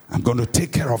 I'm going to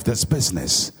take care of this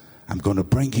business. I'm going to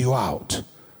bring you out.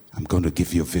 I'm going to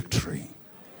give you victory.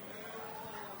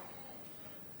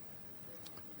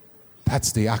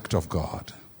 That's the act of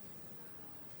God.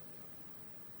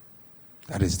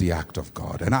 That is the act of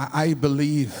God. And I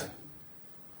believe,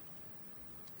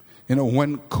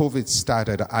 when COVID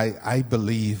started, I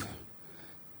believe,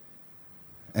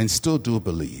 and still do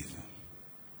believe,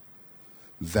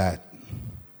 that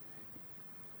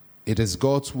it is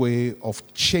God's way of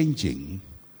changing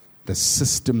the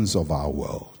systems of our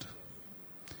world.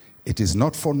 It is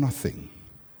not for nothing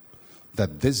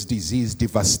that this disease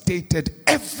devastated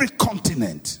every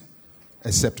continent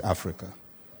except Africa.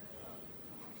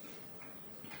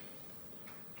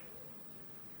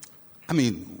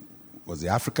 Was the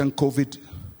African COVID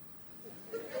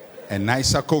a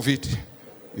nicer COVID?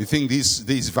 You think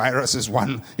these viruses,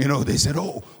 they said,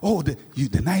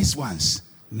 the nice ones,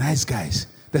 nice guys,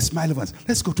 the smiley ones,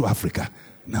 let's go to Africa.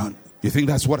 Now, you think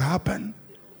that's what happened?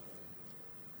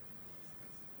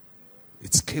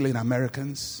 It's killing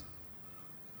Americans,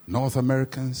 North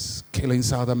Americans, killing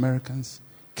South Americans,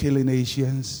 killing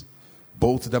Asians,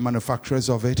 both the manufacturers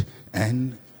of it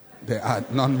and the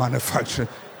non-manufacturer,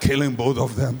 killing both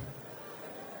of them.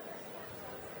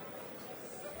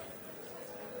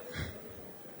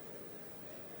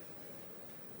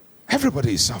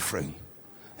 Everybody is suffering.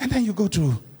 And then you go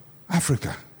to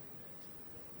Africa.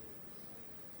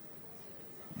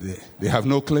 They have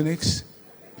no clinics,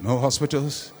 no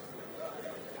hospitals,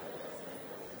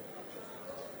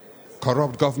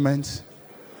 corrupt governments.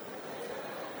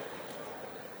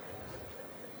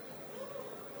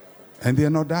 And they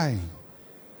are not dying.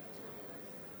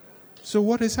 So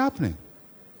what is happening?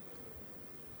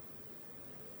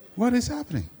 What is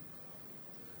happening?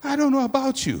 I don't know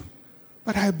about you,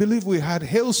 but I believe we had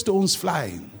hailstones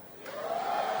flying.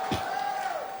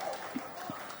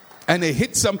 And it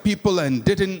hit some people and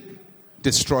didn't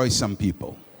destroy some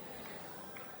people.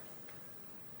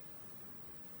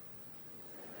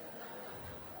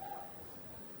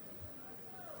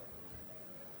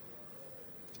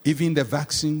 Even the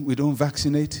vaccine, we don't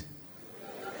vaccinate.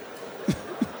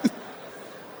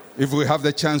 If we have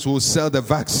the chance, we'll sell the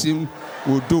vaccine.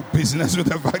 We'll do business with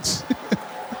the vaccine.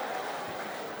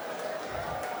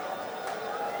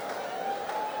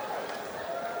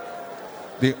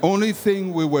 The only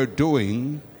thing we were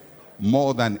doing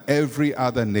more than every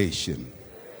other nation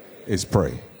is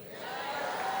pray.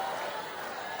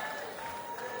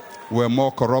 We're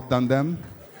more corrupt than them.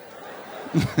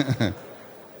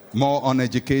 More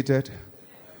uneducated,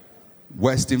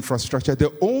 West infrastructure.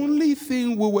 The only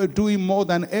thing we were doing more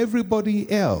than everybody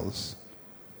else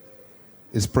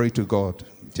is pray to God,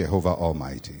 Jehovah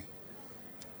Almighty.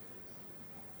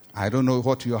 I don't know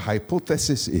what your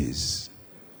hypothesis is,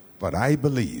 but I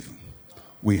believe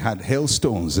we had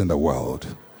hailstones in the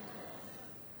world,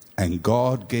 and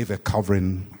God gave a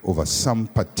covering over some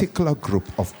particular group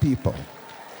of people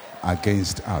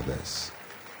against others.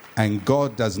 And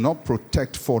God does not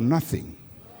protect for nothing.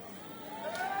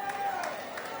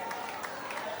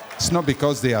 It's not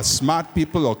because they are smart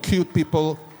people or cute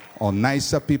people or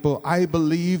nicer people. I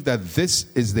believe that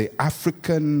this is the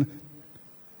African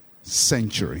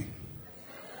century.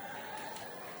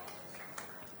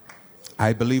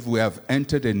 I believe we have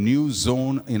entered a new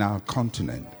zone in our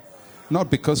continent. Not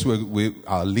because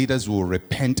our leaders will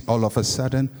repent all of a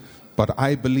sudden, but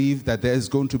I believe that there's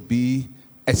going to be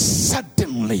a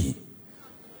suddenly,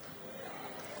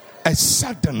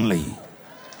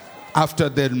 after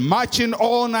the marching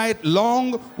all night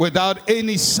long without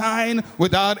any sign,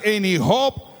 without any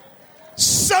hope,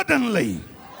 suddenly.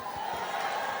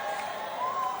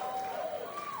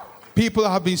 People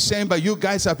have been saying, but you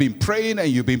guys have been praying and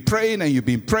you've been praying and you've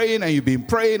been praying and you've been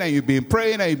praying and you've been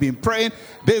praying and you've been praying.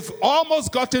 They've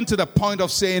almost gotten to the point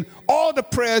of saying all the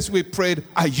prayers we prayed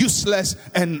are useless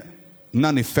and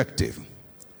non-effective.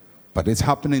 But it's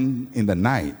happening in the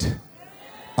night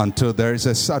until there is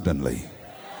a suddenly.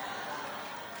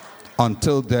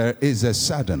 Until there is a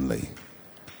suddenly.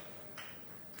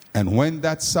 And when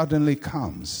that suddenly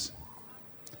comes,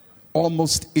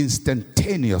 almost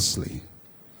instantaneously,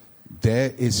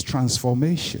 there is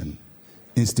transformation,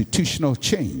 institutional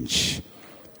change,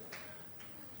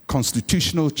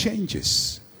 constitutional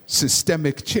changes,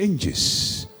 systemic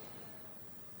changes.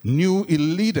 New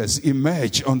leaders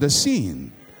emerge on the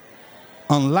scene.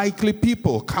 Unlikely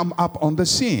people come up on the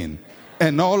scene.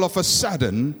 And all of a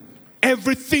sudden,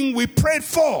 everything we prayed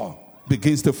for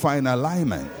begins to find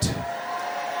alignment.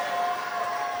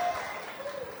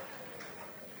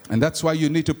 And that's why you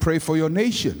need to pray for your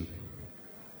nation.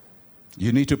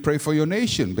 You need to pray for your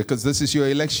nation because this is your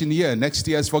election year. Next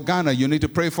year is for Ghana. You need to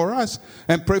pray for us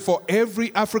and pray for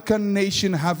every African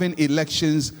nation having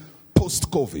elections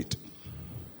post-COVID.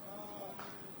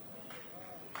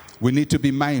 We need to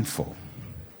be mindful.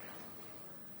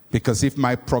 Because if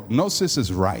my prognosis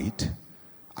is right,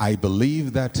 I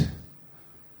believe that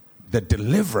the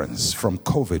deliverance from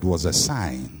COVID was a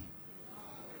sign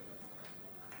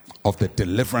of the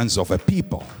deliverance of a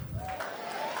people.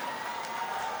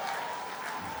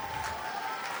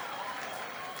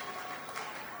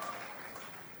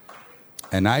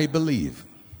 And I believe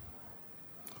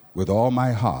with all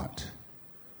my heart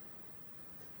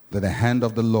that the hand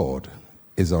of the Lord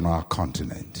is on our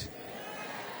continent.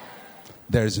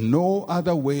 There is no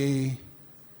other way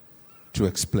to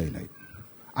explain it.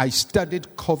 I studied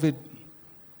COVID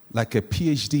like a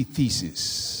PhD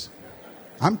thesis.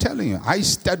 I'm telling you, I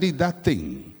studied that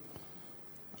thing.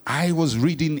 I was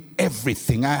reading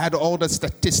everything. I had all the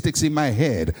statistics in my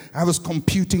head. I was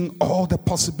computing all the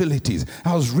possibilities.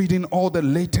 I was reading all the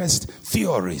latest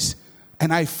theories.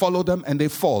 And I follow them and they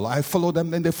fall. I follow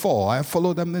them and they fall. I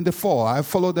follow them and they fall. I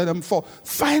follow them and fall.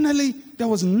 Finally, there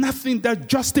was nothing that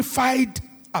justified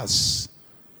us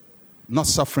not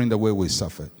suffering the way we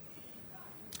suffered.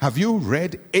 Have you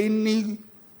read any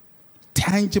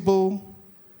tangible,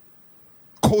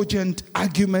 cogent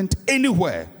argument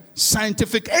anywhere,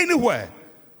 scientific anywhere,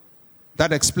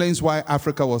 that explains why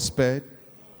Africa was spared?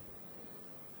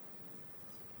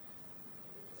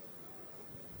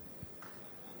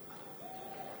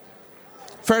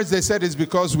 First, they said it's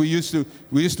because we used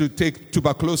to take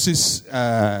tuberculosis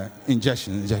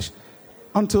injection.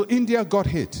 Until India got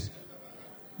hit,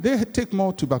 they take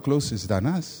more tuberculosis than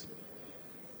us,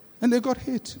 and they got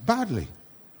hit badly.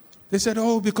 They said,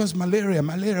 "Oh, because malaria.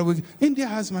 India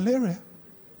has malaria.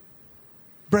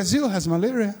 Brazil has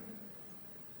malaria,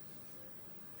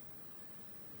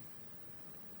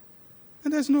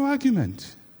 and there's no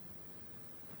argument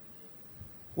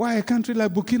why a country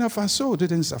like Burkina Faso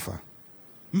didn't suffer."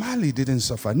 Mali didn't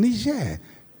suffer. Niger,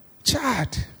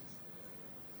 Chad,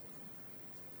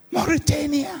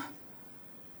 Mauritania,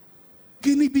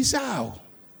 Guinea-Bissau.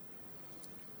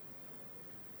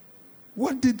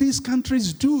 What did these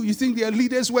countries do? You think their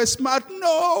leaders were smart?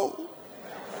 No.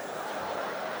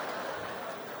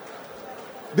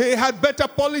 They had better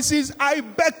policies. I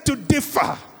beg to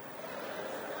differ.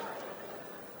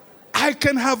 I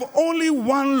can have only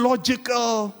one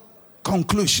logical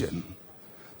conclusion.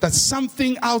 That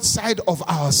something outside of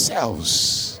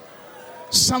ourselves,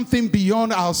 something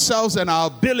beyond ourselves and our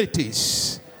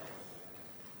abilities,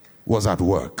 was at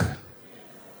work.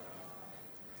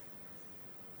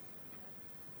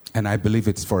 And I believe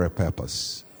it's for a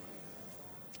purpose.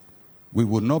 We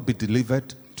will not be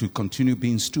delivered to continue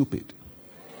being stupid.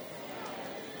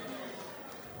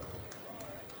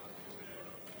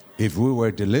 If we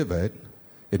were delivered,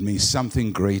 it means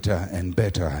something greater and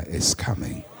better is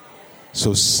coming.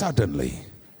 So suddenly,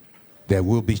 there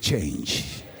will be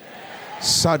change.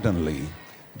 Suddenly,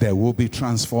 there will be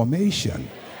transformation.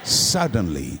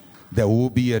 Suddenly, there will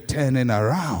be a turning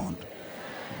around.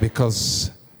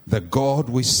 Because the God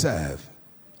we serve,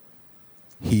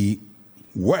 He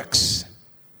works.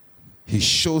 He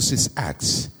shows His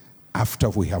acts after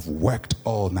we have worked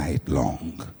all night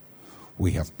long.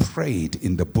 We have prayed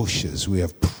in the bushes. We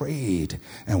have prayed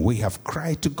and we have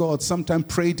cried to God. Sometimes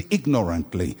prayed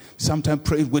ignorantly. Sometimes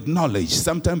prayed with knowledge.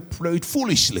 Sometimes prayed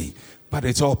foolishly. But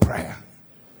it's all prayer.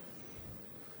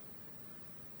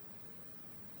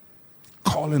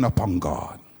 Calling upon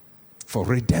God for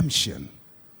redemption.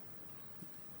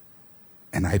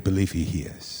 And I believe He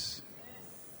hears.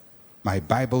 My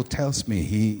Bible tells me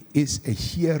He is a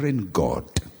hearing God.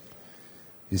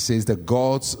 It says the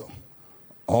gods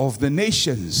of the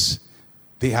nations,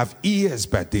 they have ears,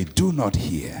 but they do not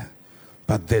hear.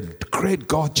 But the great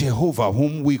God Jehovah,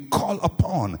 whom we call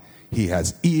upon, He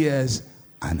has ears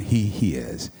and He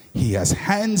hears. He has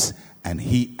hands and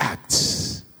He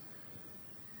acts.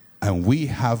 And we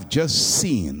have just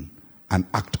seen an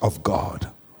act of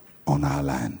God on our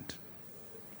land.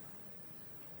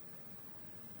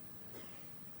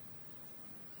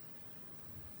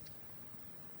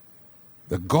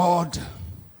 The God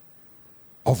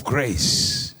of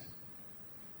grace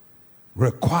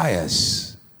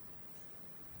requires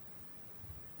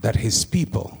that His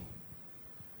people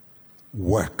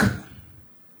work.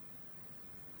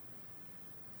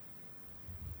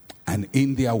 And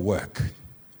in their work,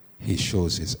 He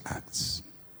shows His acts.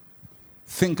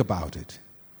 Think about it.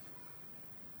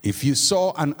 If you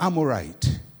saw an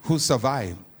Amorite who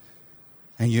survived,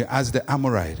 and you asked the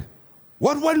Amorite,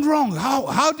 what went wrong?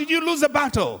 How did you lose the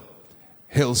battle?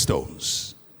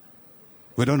 Hailstones.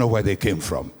 We don't know where they came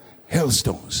from.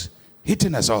 Hailstones.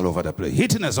 Hitting us all over the place.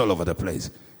 Hitting us all over the place.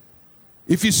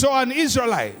 If you saw an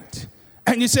Israelite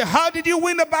and you say, how did you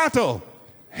win the battle?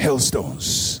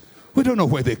 Hailstones. We don't know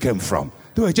where they came from.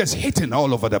 They were just hitting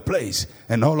all over the place.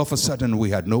 And all of a sudden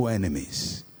we had no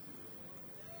enemies.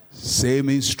 Same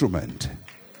instrument.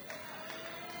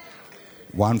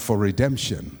 One for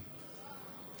redemption.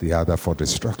 The other for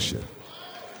destruction.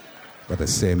 But the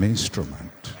same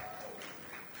instrument.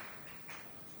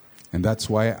 And that's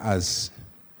why as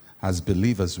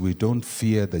believers, we don't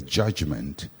fear the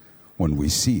judgment when we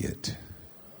see it.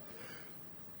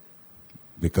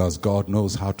 Because God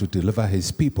knows how to deliver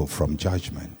His people from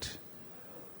judgment.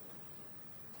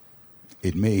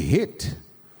 It may hit,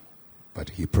 but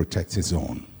He protects His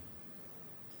own.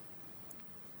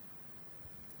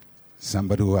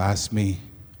 Somebody will ask me,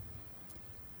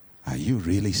 are you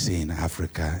really saying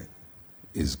Africa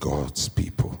is God's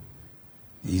people?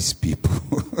 His people.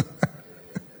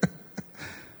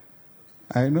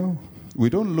 I know.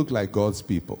 We don't look like God's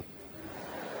people.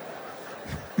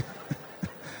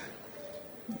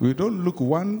 We don't look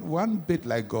one bit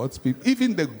like God's people.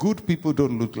 Even the good people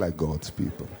don't look like God's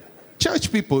people.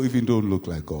 Church people even don't look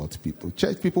like God's people.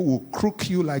 Church people will crook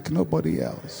you like nobody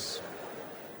else.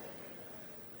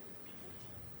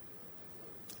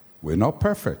 We're not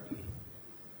perfect.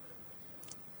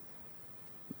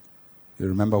 You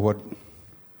remember what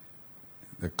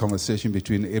the conversation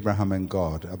between Abraham and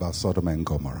God about Sodom and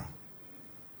Gomorrah?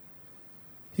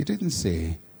 He didn't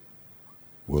say,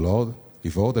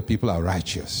 if all the people are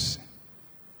righteous.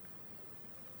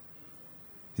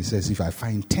 He says, if I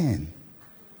find 10,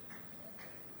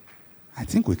 I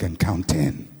think we can count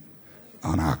 10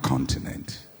 on our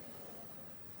continent.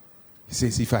 He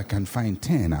says, if I can find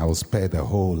 10, I will spare the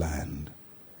whole land.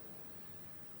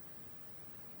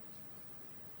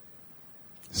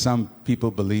 Some people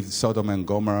believe Sodom and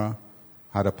Gomorrah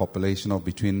had a population of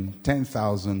between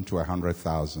 10,000 to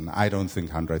 100,000. I don't think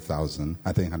 100,000.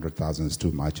 I think 100,000 is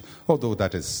too much, although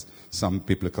that is, some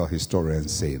biblical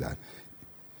historians say that.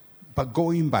 But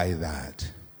going by that,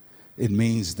 it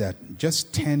means that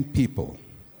just 10 people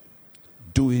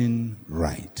doing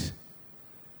right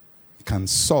can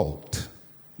salt,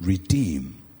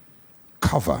 redeem,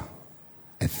 cover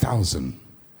 1,000,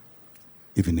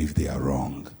 even if they are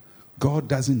wrong. God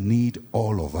doesn't need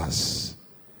all of us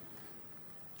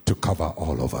to cover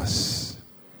all of us.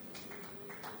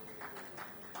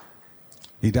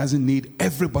 He doesn't need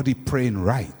everybody praying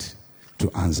right to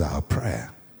answer our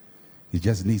prayer. He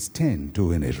just needs 10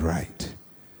 doing it right.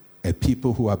 A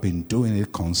people who have been doing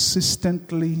it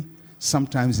consistently,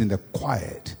 sometimes in the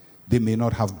quiet. They may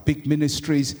not have big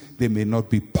ministries, they may not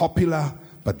be popular,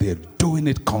 but they're doing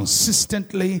it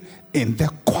consistently in the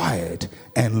quiet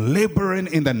and laboring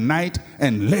in the night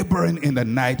and laboring in the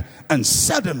night, and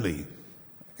suddenly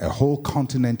a whole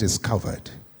continent is covered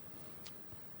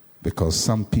because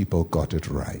some people got it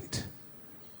right.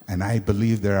 And I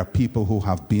believe there are people who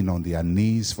have been on their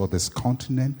knees for this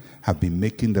continent, have been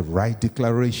making the right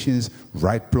declarations,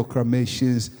 right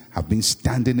proclamations, have been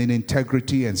standing in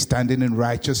integrity and standing in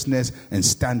righteousness and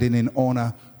standing in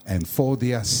honor. And for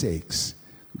their sakes,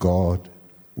 God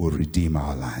will redeem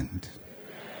our land.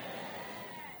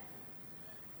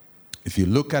 If you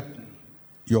look at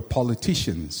your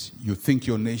politicians, you think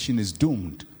your nation is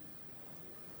doomed.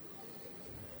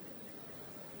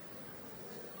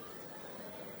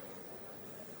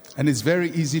 And it's very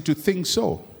easy to think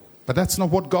so. But that's not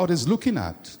what God is looking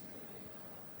at.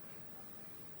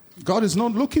 God is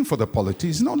not looking for the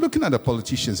politicians. He's not looking at the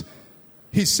politicians.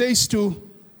 He says to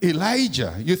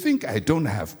Elijah, you think I don't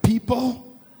have people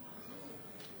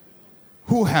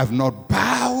who have not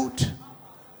bowed?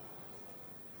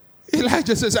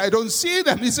 Elijah says, I don't see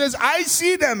them. He says, I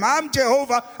see them. I'm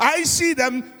Jehovah. I see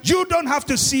them. You don't have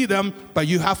to see them, but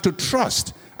you have to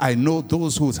trust. I know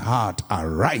those whose heart are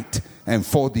right, and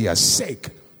for their sake,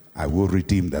 I will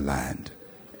redeem the land,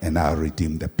 and I'll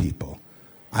redeem the people.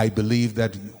 I believe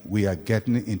that we are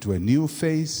getting into a new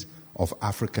phase of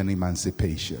African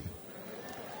emancipation.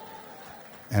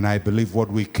 And I believe what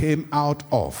we came out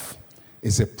of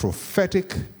is a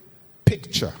prophetic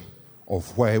picture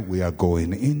of where we are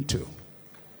going into.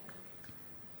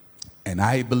 And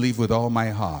I believe with all my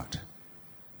heart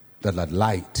that the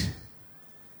light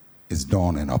is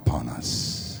dawning upon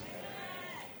us.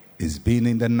 It's been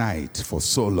in the night for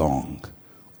so long,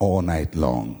 all night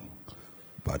long.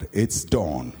 But it's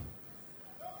dawn,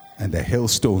 and the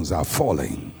hailstones are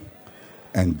falling,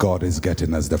 and God is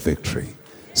getting us the victory.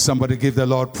 Somebody give the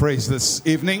Lord praise this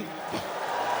evening.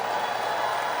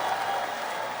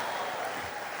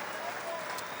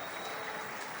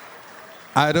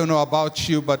 I don't know about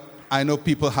you, but I know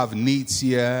people have needs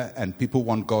here and people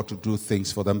want God to do things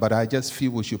for them, but I just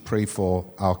feel we should pray for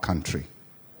our country.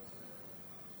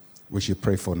 We should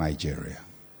pray for Nigeria.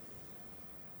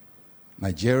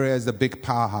 Nigeria is the big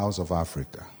powerhouse of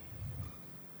Africa.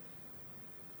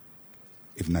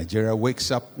 If Nigeria wakes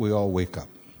up, we all wake up.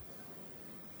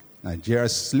 Nigeria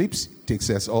sleeps, takes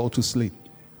us all to sleep.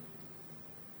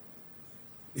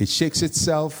 It shakes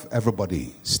itself,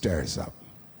 everybody stirs up.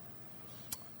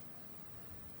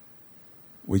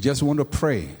 We just want to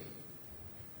pray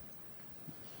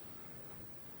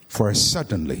for a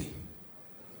suddenly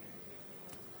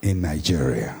in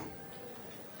Nigeria.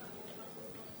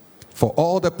 For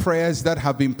all the prayers that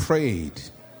have been prayed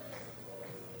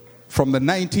from the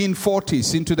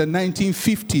 1940s into the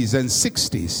 1950s and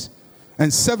 60s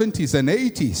and 70s and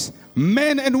 80s,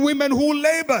 men and women who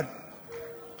labored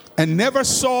and never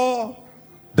saw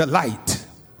the light,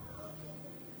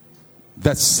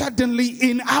 that suddenly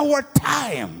in our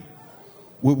time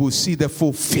we will see the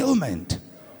fulfillment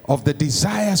of the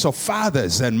desires of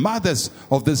fathers and mothers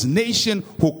of this nation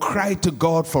who cried to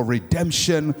God for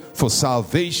redemption, for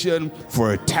salvation,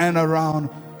 for a turnaround.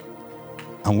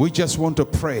 And we just want to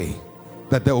pray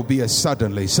that there will be a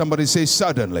suddenly. Somebody say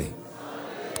suddenly.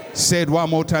 Say it one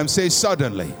more time. Say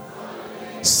suddenly.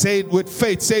 Say it with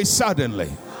faith. Say suddenly.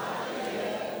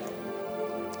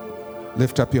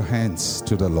 Lift up your hands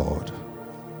to the Lord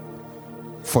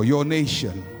for your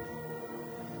nation.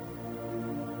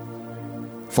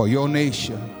 For your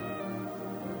nation,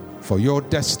 for your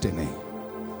destiny,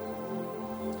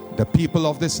 the people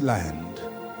of this land,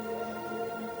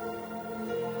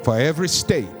 for every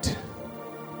state,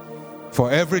 for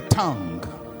every tongue,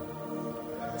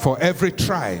 for every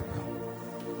tribe,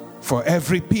 for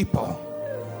every people,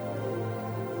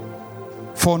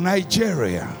 for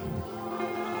Nigeria.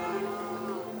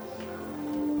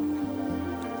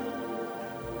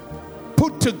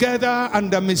 Put together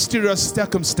under mysterious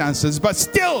circumstances, but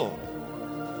still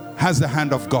has the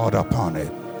hand of God upon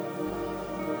it.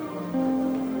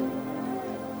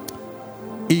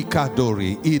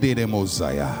 Ikadori idere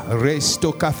mozaya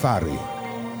resto kafari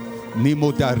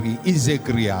nimodari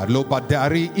izegria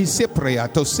lobadari iseprea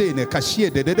tosene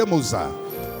kashiede de moza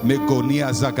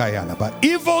megonia zagayala. But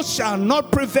evil shall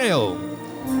not prevail.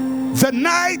 The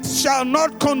night shall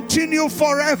not continue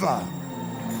forever.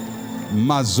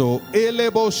 Mazo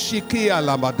elebo shikia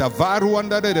lamadavaru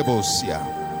andarebosia.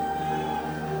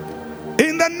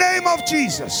 In the name of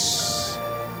Jesus.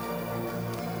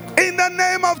 In the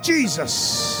name of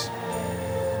Jesus.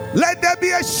 Let there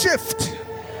be a shift.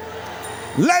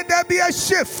 Let there be a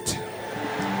shift.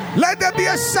 Let there be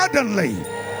a suddenly.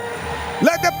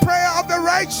 Let the prayer of the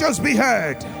righteous be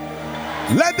heard.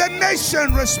 Let the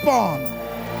nation respond.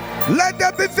 Let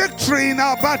there be victory in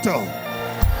our battle.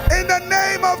 In the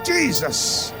name of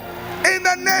Jesus. In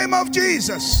the name of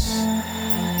Jesus.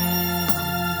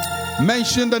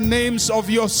 Mention the names of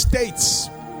your states,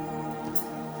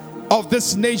 of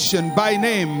this nation by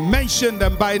name. Mention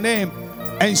them by name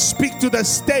and speak to the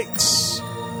states.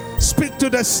 Speak to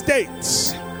the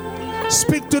states.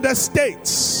 Speak to the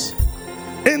states.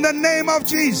 In the name of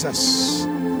Jesus.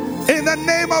 In the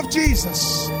name of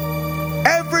Jesus.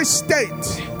 Every state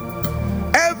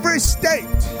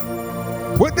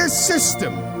with this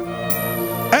system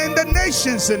and the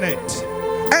nations in it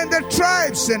and the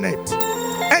tribes in it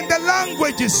and the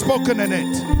languages spoken in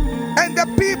it and the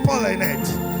people in it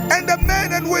and the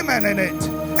men and women in it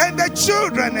and the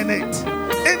children in it,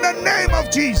 in the name of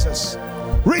Jesus,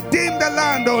 redeem the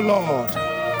land, O Lord.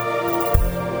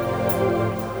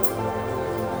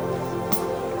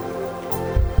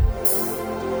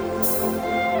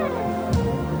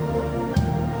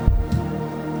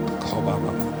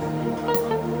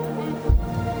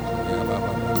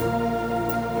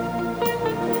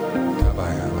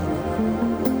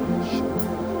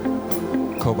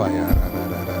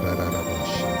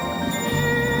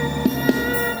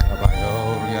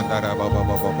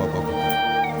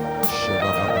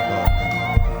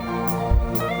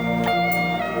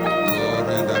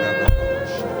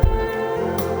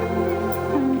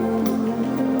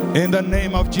 In the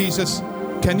name of Jesus,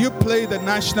 can you play the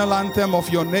national anthem of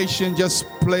your nation? Just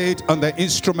play it on the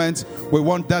instruments. We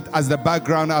want that as the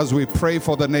background as we pray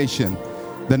for the nation.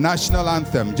 The national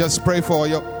anthem. Just play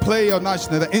your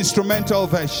national, the instrumental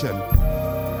version.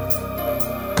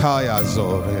 Kaya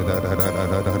zore da da da da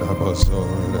da da da bozo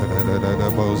da da da da da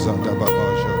bozo da ba ba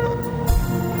jo da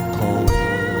ko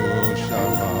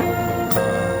shama ka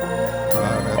da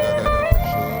da da da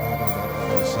sho da da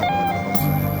da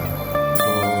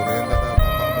ko re da da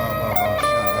ba ba ba ba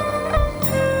sha da da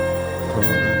ko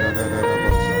da da da da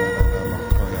bozo da da ma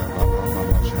ko ya ba ba ma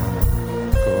ma sha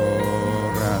ko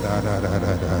ra da da da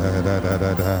da da da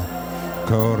da da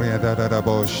ko re da da da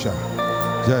bo sha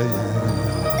ja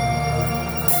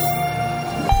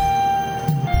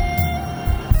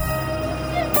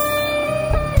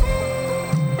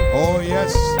Oh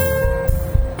yes,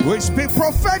 we speak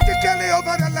prophetically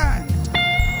over the land.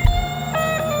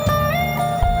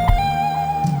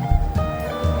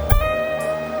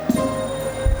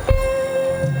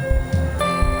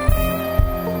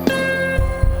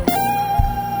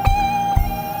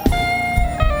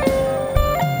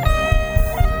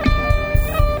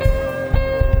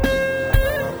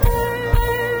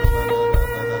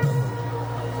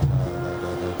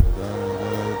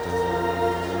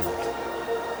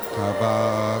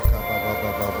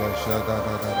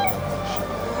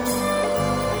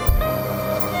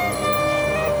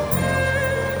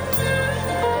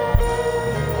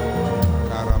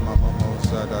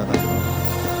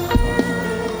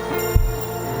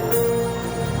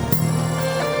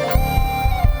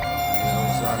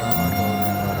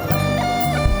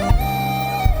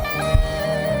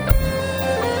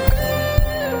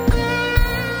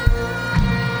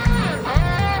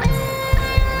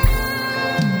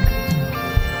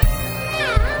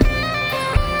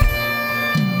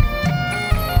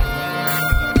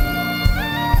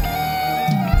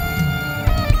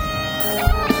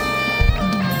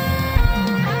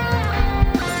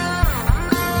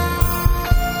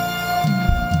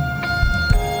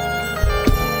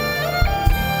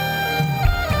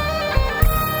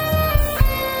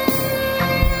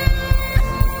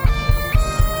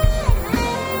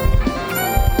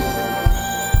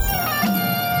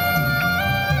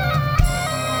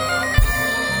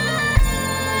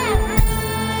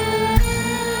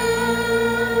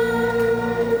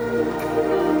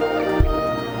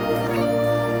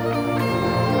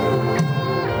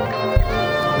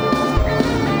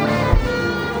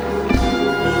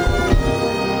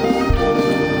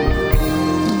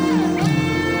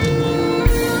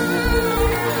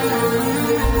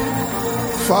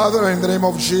 Father, in the name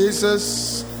of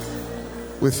Jesus,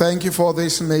 we thank you for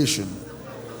this nation.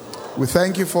 We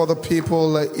thank you for the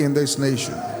people in this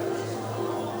nation.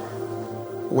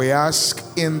 We ask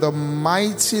in the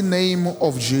mighty name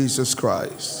of Jesus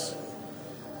Christ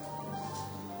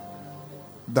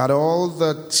that all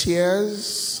the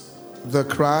tears, the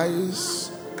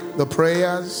cries, the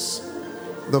prayers,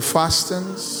 the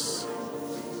fastings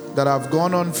that have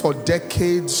gone on for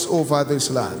decades over this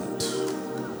land,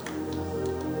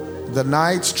 the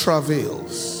night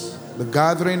travails, the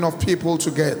gathering of people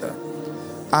together,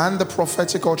 and the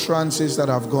prophetic utterances that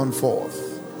have gone forth,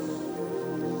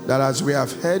 that as we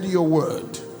have heard your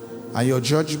word and your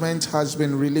judgment has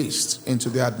been released into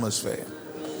the atmosphere,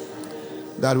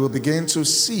 that we'll begin to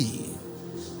see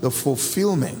the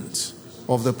fulfillment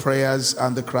of the prayers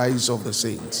and the cries of the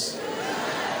saints,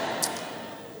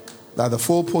 that the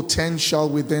full potential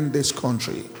within this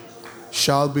country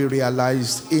shall be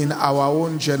realized in our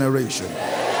own generation,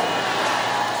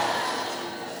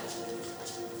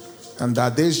 and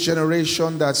that this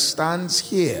generation that stands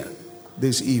here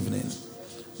this evening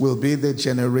will be the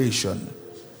generation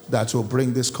that will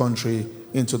bring this country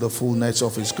into the fullness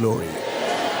of his glory.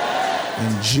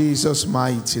 In Jesus'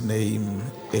 mighty name,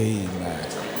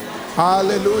 amen.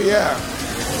 Hallelujah.